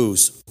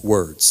those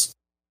words?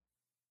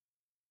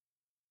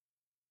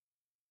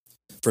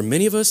 For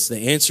many of us,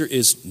 the answer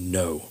is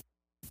no.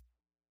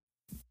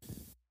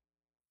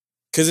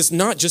 Because it's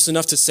not just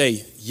enough to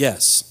say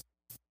yes.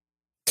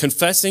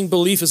 Confessing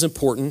belief is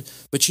important,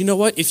 but you know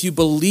what? If you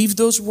believe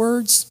those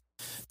words,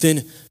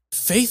 then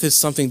faith is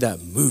something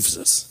that moves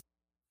us.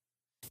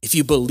 If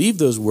you believe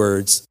those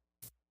words,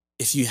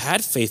 if you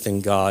had faith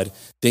in God,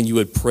 then you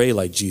would pray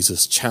like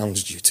Jesus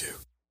challenged you to.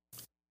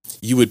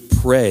 You would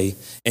pray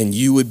and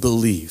you would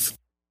believe.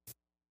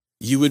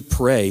 You would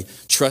pray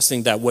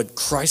trusting that what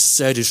Christ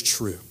said is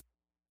true.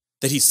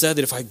 That he said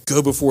that if I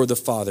go before the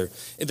Father,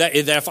 that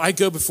if I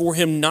go before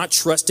him not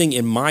trusting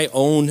in my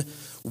own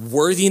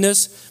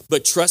worthiness,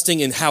 but trusting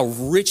in how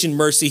rich in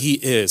mercy he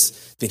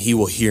is, then he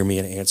will hear me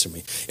and answer me.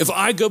 If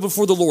I go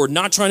before the Lord,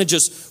 not trying to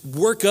just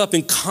work up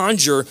and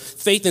conjure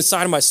faith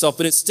inside of myself,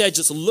 but instead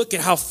just look at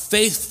how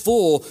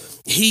faithful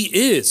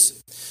he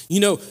is.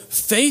 You know,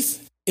 faith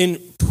in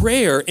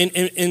prayer and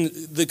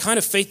the kind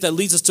of faith that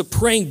leads us to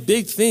praying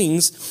big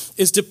things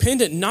is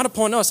dependent not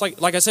upon us,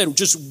 like I said,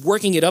 just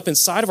working it up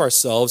inside of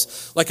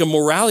ourselves like a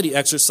morality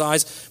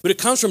exercise, but it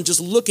comes from just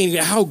looking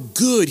at how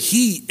good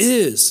he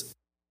is.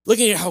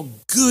 Looking at how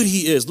good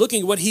he is,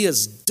 looking at what he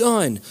has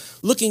done,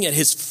 looking at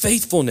his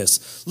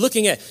faithfulness,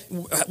 looking at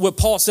what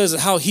Paul says,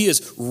 how he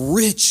is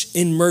rich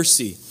in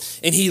mercy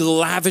and he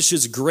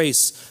lavishes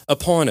grace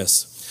upon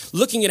us.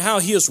 Looking at how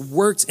he has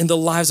worked in the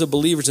lives of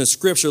believers in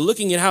Scripture,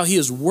 looking at how he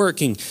is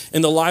working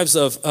in the lives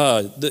of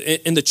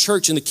in the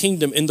church, in the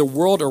kingdom, in the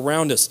world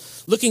around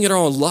us, looking at our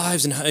own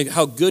lives and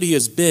how good he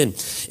has been.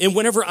 And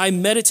whenever I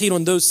meditate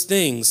on those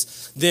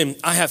things, then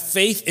I have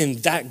faith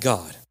in that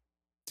God.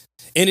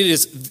 And it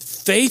is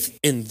faith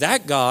in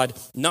that God,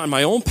 not in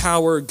my own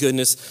power or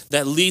goodness,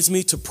 that leads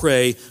me to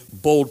pray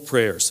bold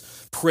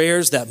prayers,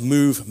 prayers that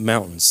move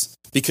mountains,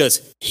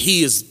 because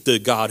he is the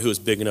God who is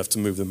big enough to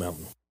move the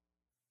mountain.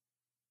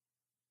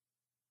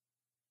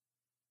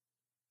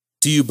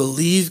 Do you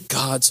believe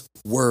God's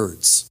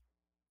words?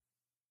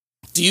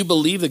 Do you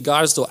believe that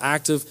God is still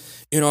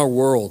active in our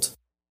world?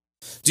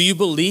 Do you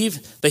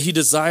believe that he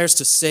desires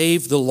to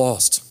save the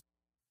lost?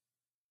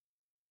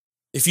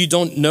 If you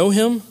don't know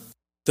him,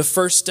 the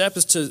first step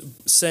is to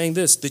saying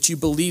this, that you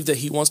believe that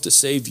he wants to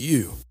save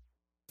you,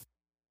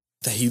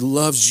 that he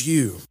loves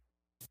you,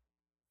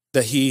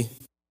 that he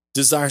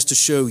desires to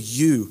show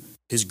you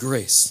his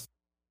grace.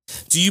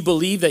 Do you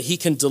believe that he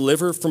can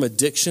deliver from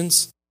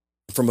addictions,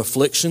 from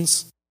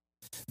afflictions?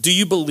 Do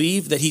you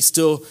believe that he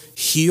still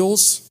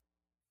heals?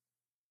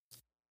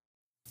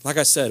 Like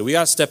I said, we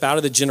got to step out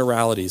of the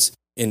generalities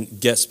and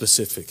get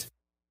specific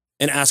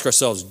and ask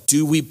ourselves,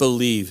 do we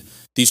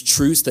believe these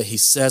truths that he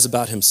says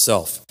about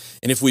himself?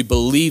 And if we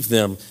believe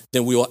them,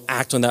 then we will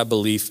act on that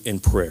belief in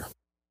prayer.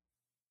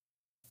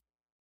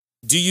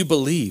 Do you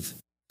believe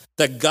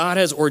that God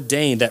has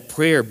ordained that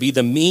prayer be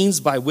the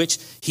means by which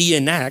he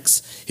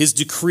enacts his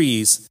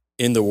decrees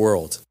in the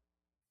world?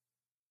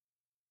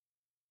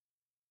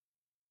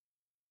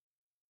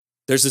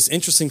 There's this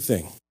interesting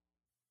thing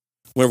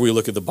whenever we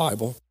look at the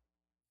Bible,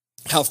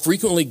 how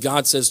frequently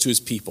God says to his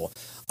people,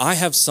 I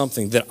have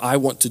something that I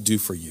want to do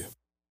for you.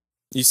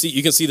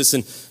 You can see this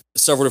in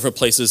several different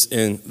places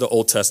in the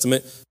Old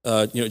Testament.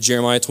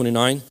 Jeremiah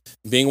 29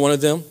 being one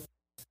of them.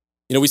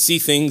 We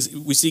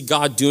see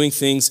God doing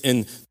things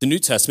in the New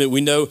Testament.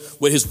 We know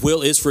what his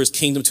will is for his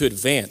kingdom to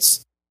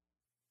advance,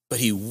 but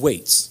he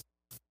waits.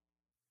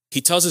 He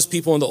tells his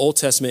people in the Old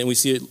Testament, and we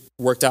see it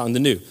worked out in the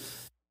New.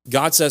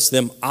 God says to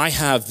them, I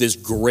have this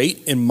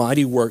great and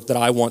mighty work that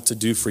I want to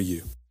do for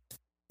you,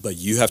 but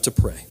you have to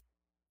pray.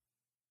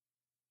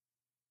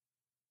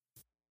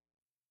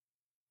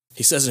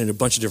 He says it in a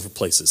bunch of different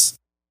places.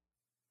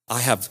 I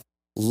have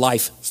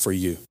life for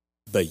you,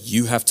 but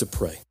you have to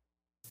pray.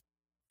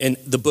 In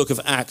the book of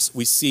Acts,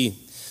 we see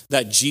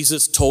that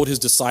Jesus told his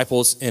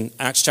disciples in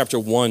Acts chapter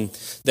 1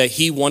 that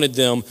he wanted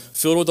them,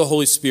 filled with the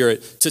Holy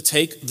Spirit, to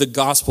take the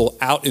gospel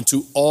out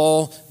into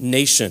all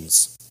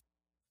nations.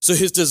 So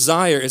his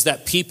desire is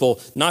that people,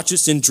 not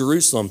just in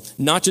Jerusalem,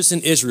 not just in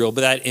Israel,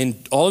 but that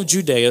in all of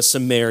Judea,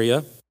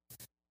 Samaria,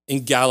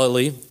 in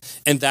Galilee,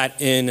 and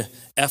that in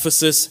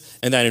Ephesus,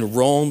 and that in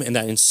Rome, and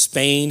that in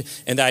Spain,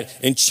 and that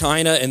in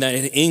China, and that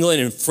in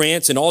England, and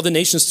France, and all the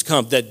nations to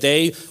come, that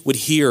they would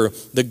hear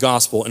the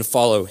gospel and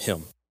follow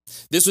him.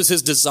 This was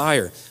his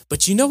desire.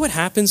 But you know what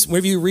happens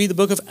whenever you read the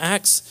book of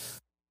Acts?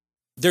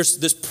 There's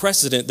this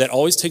precedent that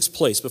always takes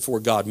place before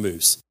God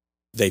moves.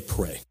 They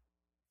pray.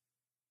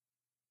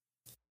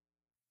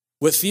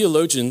 What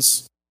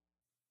theologians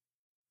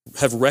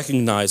have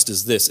recognized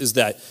is this, is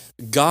that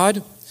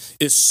God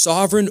is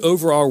sovereign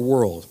over our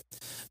world,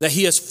 that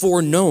he has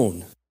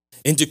foreknown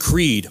and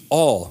decreed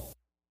all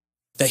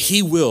that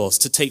he wills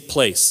to take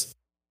place.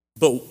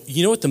 But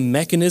you know what the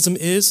mechanism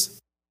is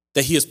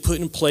that he has put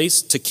in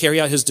place to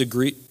carry out his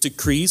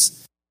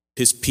decrees?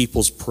 His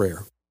people's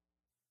prayer.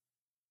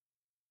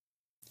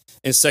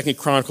 In 2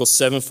 Chronicles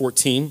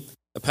 7:14,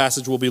 a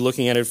passage we'll be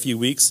looking at in a few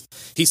weeks,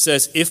 he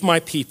says, if my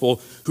people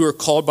who are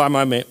called by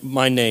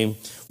my name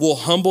will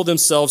humble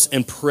themselves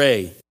and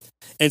pray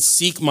and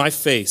seek my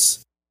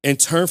face and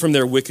turn from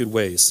their wicked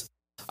ways,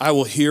 I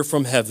will hear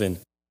from heaven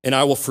and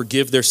I will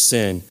forgive their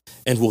sin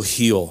and will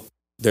heal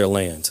their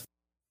land.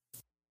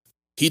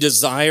 He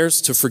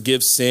desires to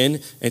forgive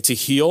sin and to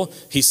heal.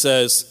 He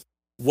says,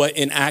 what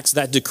enacts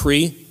that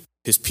decree?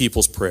 His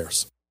people's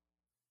prayers.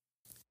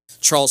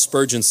 Charles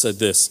Spurgeon said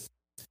this.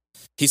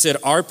 He said,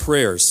 our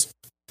prayers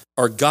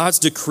are God's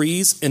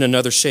decrees in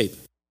another shape.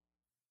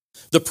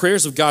 The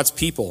prayers of God's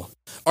people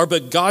are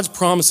but God's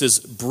promises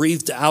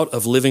breathed out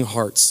of living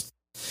hearts.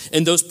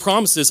 And those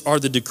promises are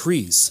the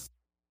decrees,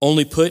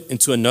 only put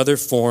into another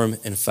form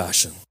and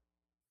fashion.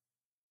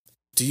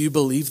 Do you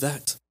believe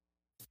that?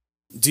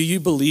 Do you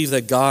believe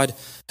that God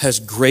has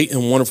great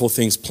and wonderful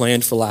things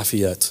planned for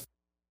Lafayette?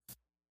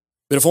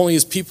 But if only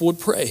his people would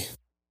pray.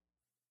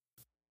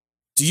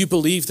 Do you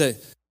believe that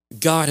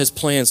God has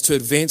plans to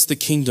advance the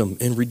kingdom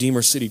in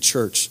Redeemer City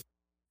Church?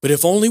 But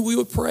if only we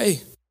would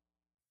pray.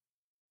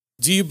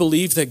 Do you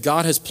believe that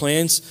God has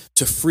plans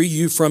to free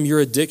you from your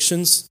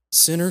addictions,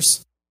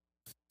 sinners?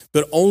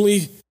 But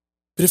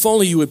if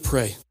only you would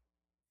pray.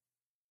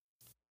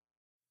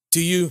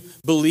 Do you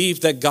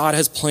believe that God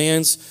has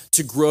plans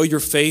to grow your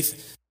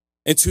faith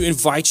and to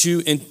invite you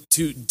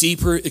into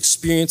deeper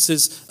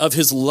experiences of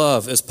his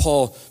love, as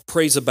Paul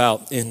prays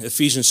about in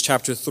Ephesians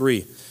chapter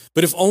 3?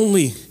 But if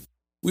only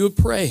we would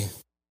pray.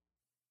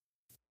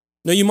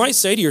 Now you might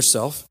say to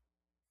yourself,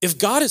 if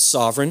God is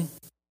sovereign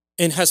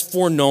and has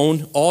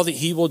foreknown all that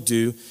he will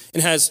do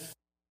and has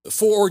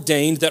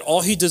foreordained that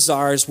all he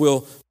desires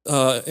will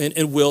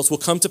and wills will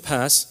come to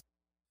pass,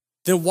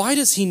 then why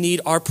does he need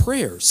our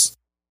prayers?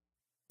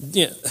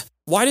 Yeah.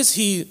 Why does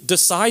he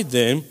decide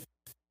then,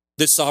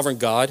 this sovereign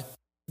God,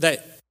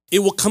 that it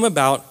will come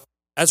about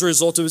as a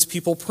result of his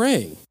people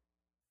praying?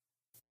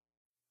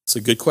 It's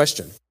a good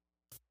question.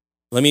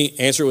 Let me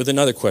answer it with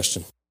another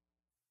question.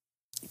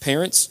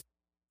 Parents,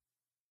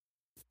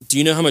 do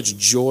you know how much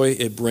joy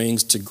it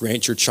brings to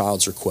grant your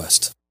child's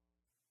request?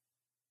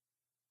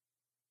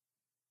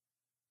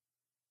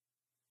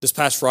 This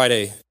past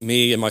Friday,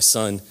 me and my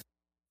son,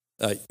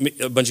 a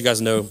bunch of you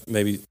guys know,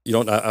 maybe you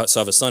don't, so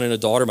I have a son and a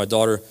daughter. My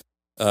daughter,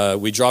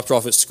 we dropped her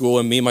off at school,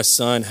 and me and my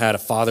son had a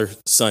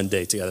father-son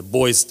day together,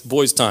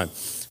 boys time,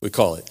 we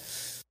call it.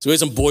 So we had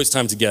some boys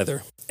time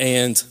together.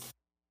 And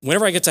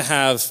whenever I get to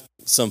have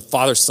some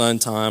father-son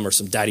time or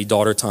some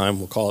daddy-daughter time,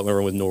 we'll call it when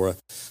we're with Nora,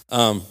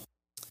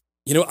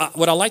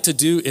 what I like to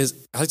do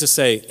is I like to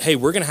say, hey,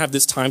 we're going to have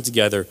this time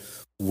together.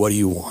 What do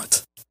you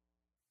want?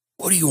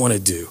 What do you want to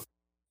do?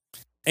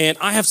 And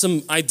I have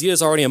some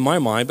ideas already in my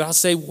mind, but I'll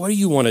say, what do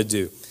you want to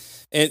do?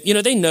 And,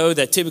 they know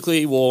that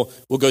typically we'll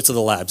go to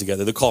the lab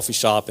together, the coffee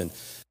shop. And,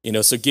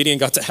 so Gideon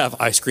got to have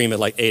ice cream at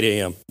like 8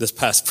 a.m. this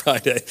past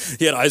Friday.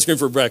 He had ice cream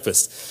for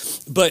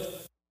breakfast.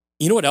 But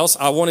you know what else?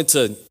 I wanted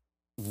to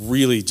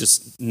really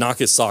just knock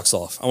his socks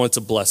off. I wanted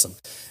to bless him.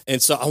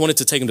 And so I wanted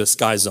to take him to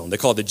Sky Zone. They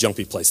call it the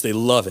Jumpy Place. They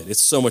love it.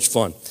 It's so much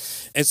fun.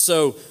 And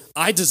so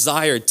I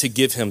desired to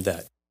give him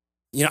that.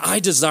 I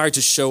desired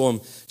to show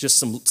him just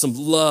some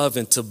love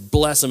and to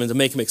bless him and to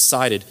make him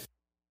excited.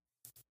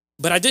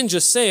 But I didn't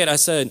just say it. I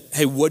said,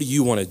 hey, what do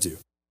you want to do?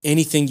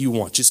 Anything you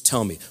want, just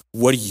tell me.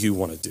 What do you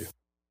want to do?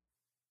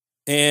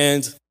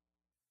 And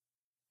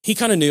he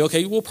kind of knew,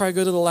 okay, we'll probably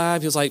go to the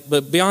lab. He was like,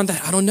 but beyond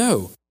that, I don't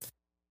know.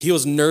 He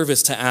was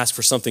nervous to ask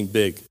for something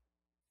big,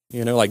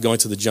 like going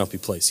to the Jumpy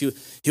Place.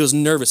 He was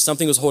nervous.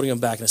 Something was holding him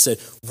back. And I said,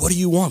 what do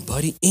you want,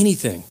 buddy?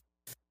 Anything.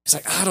 He's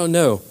like, I don't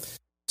know.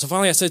 So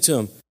finally I said to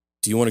him,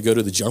 do you want to go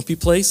to the Jumpy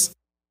Place?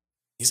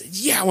 He said,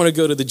 yeah, I want to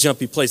go to the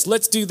Jumpy Place.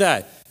 Let's do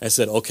that. I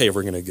said, okay,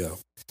 we're going to go.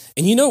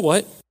 And you know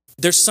what?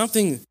 There's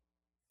something,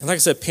 and like I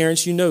said,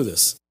 parents, you know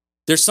this.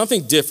 There's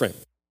something different.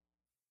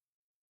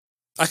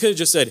 I could have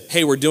just said,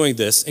 hey, we're doing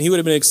this, and he would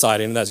have been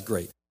excited, and that's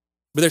great.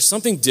 But there's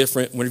something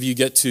different whenever you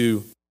get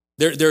to,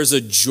 there's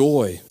a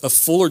joy, a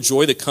fuller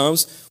joy that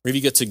comes whenever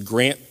you get to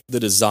grant the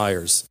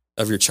desires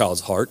of your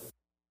child's heart.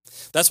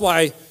 That's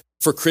why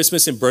for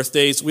Christmas and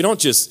birthdays, we don't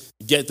just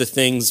get the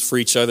things for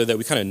each other that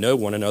we kind of know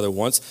one another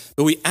wants,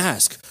 but we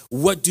ask,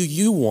 what do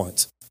you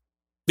want?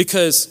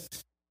 Because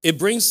it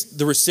brings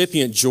the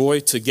recipient joy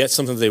to get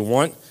something they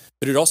want,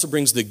 but it also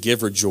brings the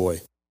giver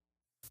joy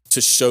to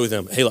show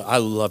them, hey, look, I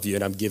love you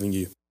and I'm giving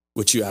you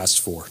what you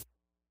asked for.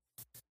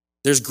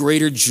 There's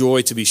greater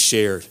joy to be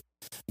shared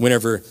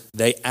whenever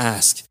they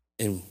ask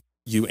and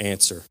you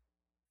answer.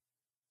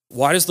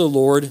 Why does the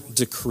Lord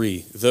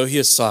decree, though he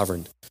is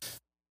sovereign,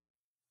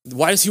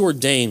 why does he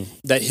ordain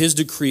that his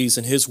decrees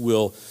and his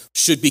will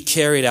should be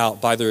carried out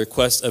by the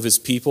request of his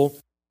people?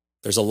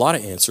 There's a lot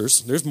of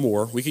answers. There's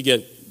more. We could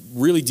get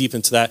really deep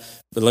into that,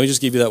 but let me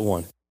just give you that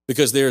one.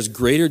 Because there is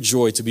greater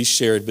joy to be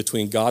shared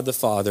between God the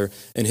Father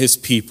and his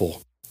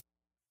people.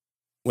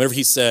 Whenever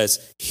he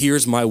says,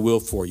 here's my will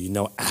for you,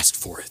 now ask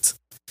for it.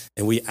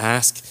 And we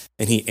ask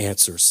and he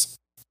answers.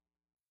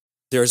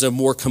 There's a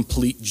more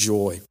complete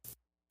joy.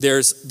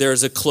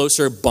 There's a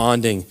closer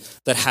bonding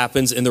that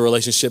happens in the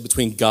relationship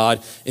between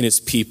God and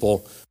his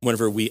people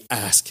whenever we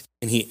ask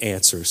and he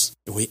answers.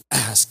 And we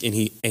ask and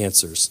he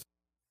answers,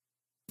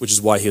 which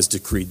is why he has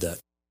decreed that.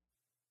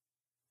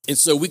 And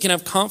so we can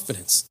have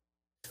confidence.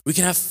 We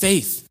can have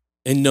faith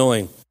in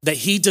knowing that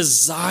he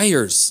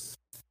desires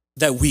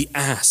that we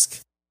ask.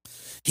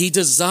 He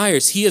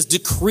desires, he has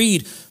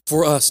decreed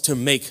for us to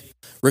make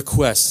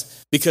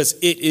requests because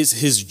it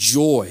is his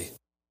joy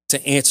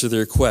to answer the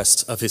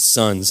requests of his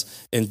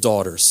sons and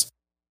daughters.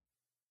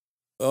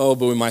 Oh,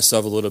 but we might still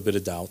have a little bit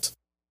of doubt.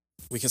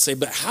 We can say,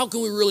 but how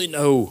can we really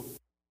know?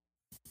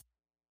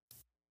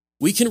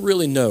 we can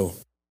really know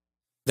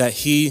that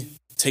he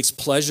takes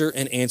pleasure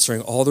in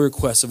answering all the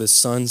requests of his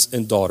sons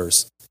and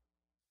daughters.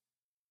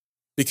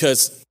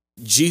 Because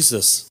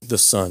Jesus, the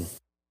Son,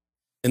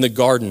 in the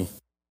garden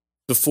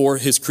before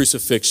his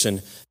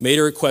crucifixion, made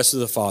a request to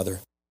the Father.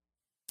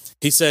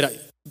 He started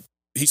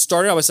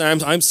out by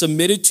saying, I'm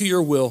submitted to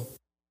your will,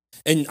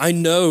 and I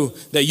know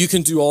that you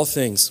can do all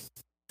things.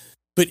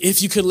 But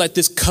if you could let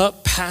this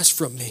cup pass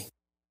from me.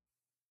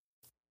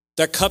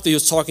 That cup that he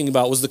was talking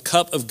about was the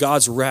cup of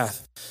God's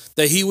wrath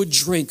that he would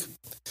drink,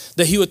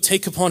 that he would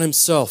take upon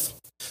himself.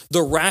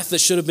 The wrath that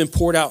should have been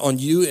poured out on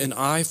you and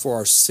I for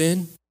our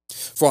sin,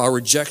 for our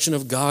rejection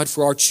of God,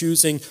 for our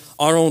choosing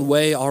our own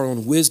way, our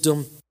own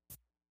wisdom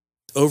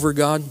over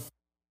God.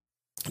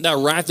 That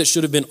wrath that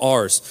should have been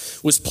ours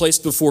was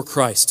placed before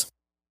Christ.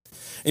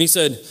 And he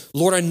said,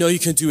 Lord, I know you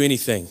can do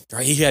anything.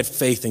 Right? He had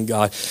faith in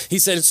God. He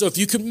said, so if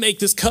you could make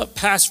this cup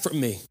pass from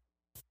me,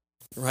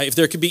 right? If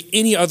there could be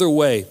any other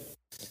way.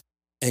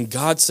 And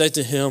God said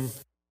to him,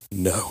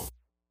 no.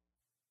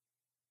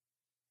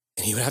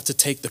 And he would have to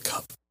take the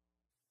cup.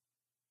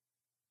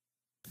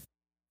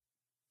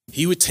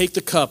 He would take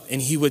the cup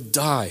and he would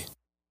die.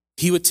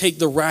 He would take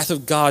the wrath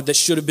of God that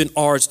should have been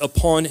ours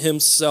upon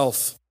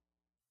himself.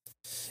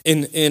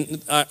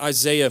 In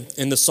Isaiah,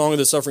 in the Song of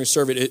the Suffering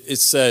Servant, it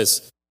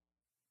says,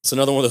 it's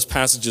another one of those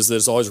passages that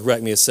has always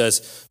wrecked me. It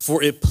says,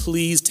 for it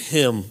pleased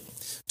him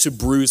to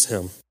bruise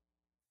him.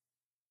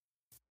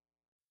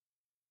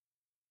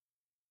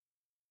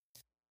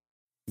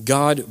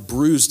 God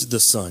bruised the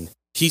Son.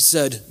 He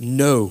said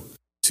no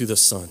to the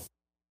Son.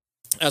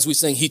 As we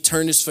sang, he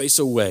turned his face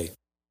away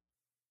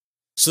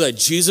so that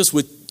Jesus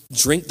would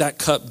drink that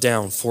cup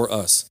down for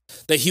us,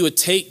 that he would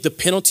take the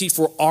penalty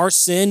for our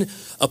sin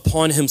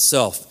upon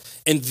himself.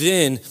 And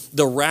then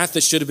the wrath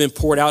that should have been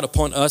poured out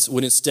upon us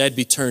would instead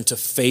be turned to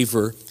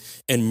favor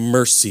and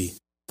mercy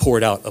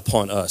poured out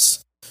upon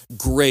us.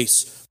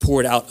 Grace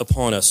poured out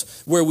upon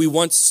us. Where we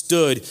once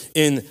stood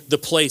in the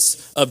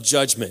place of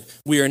judgment,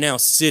 we are now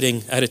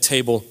sitting at a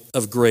table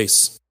of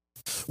grace.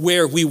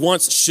 Where we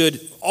once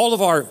all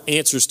of our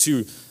answers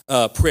to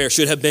prayer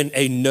should have been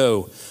a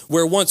no.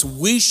 Where once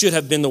we should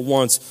have been the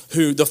ones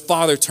who the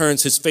Father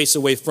turns his face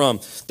away from,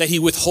 that he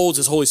withholds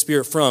his Holy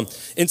Spirit from.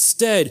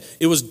 Instead,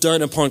 it was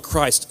done upon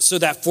Christ, so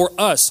that for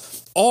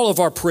us, all of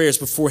our prayers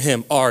before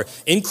him are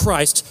in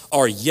Christ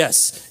are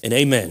yes and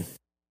amen.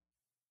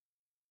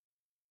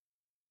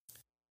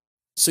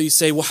 So you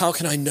say, well, how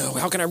can I know?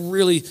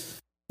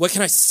 What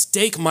can I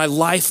stake my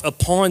life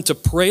upon to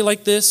pray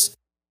like this?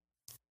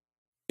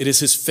 It is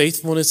his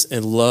faithfulness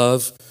and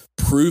love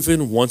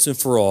proven once and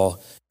for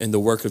all in the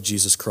work of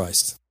Jesus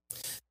Christ.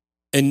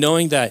 And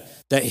knowing that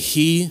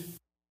he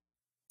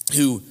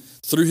who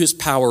through his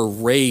power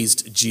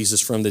raised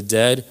Jesus from the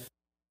dead,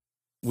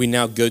 we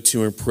now go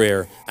to in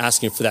prayer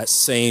asking for that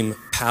same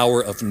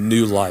power of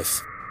new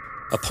life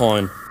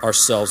upon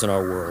ourselves and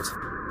our world.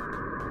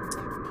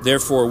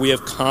 Therefore, we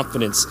have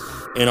confidence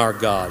in our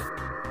God.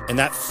 And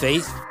that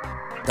faith,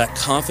 that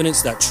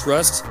confidence, that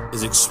trust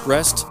is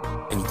expressed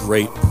in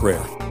great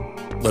prayer.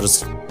 Let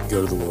us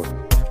go to the Lord.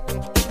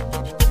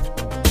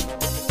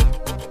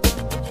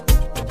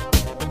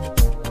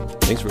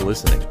 Thanks for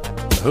listening.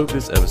 I hope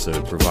this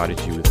episode provided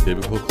you with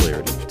biblical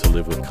clarity to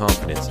live with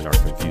confidence in our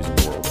confusing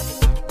world.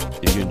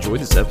 If you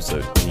enjoyed this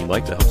episode and you'd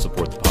like to help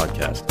support the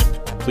podcast,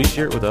 please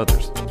share it with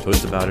others,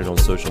 post about it on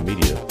social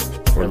media,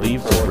 or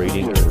leave a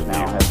rating and review.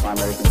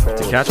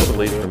 To catch up with the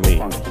latest from me,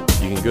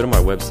 you can go to my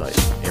website,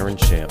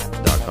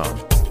 aaronchamp.com.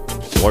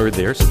 While you're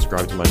there,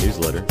 subscribe to my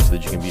newsletter so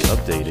that you can be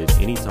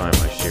updated anytime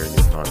I share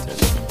new content.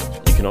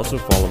 You can also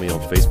follow me on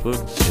Facebook,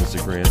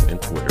 Instagram,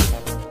 and Twitter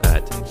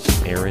at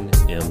Aaron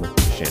M.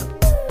 Champ.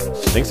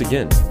 Thanks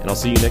again, and I'll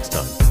see you next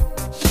time.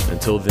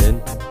 Until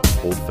then,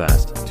 hold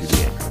fast.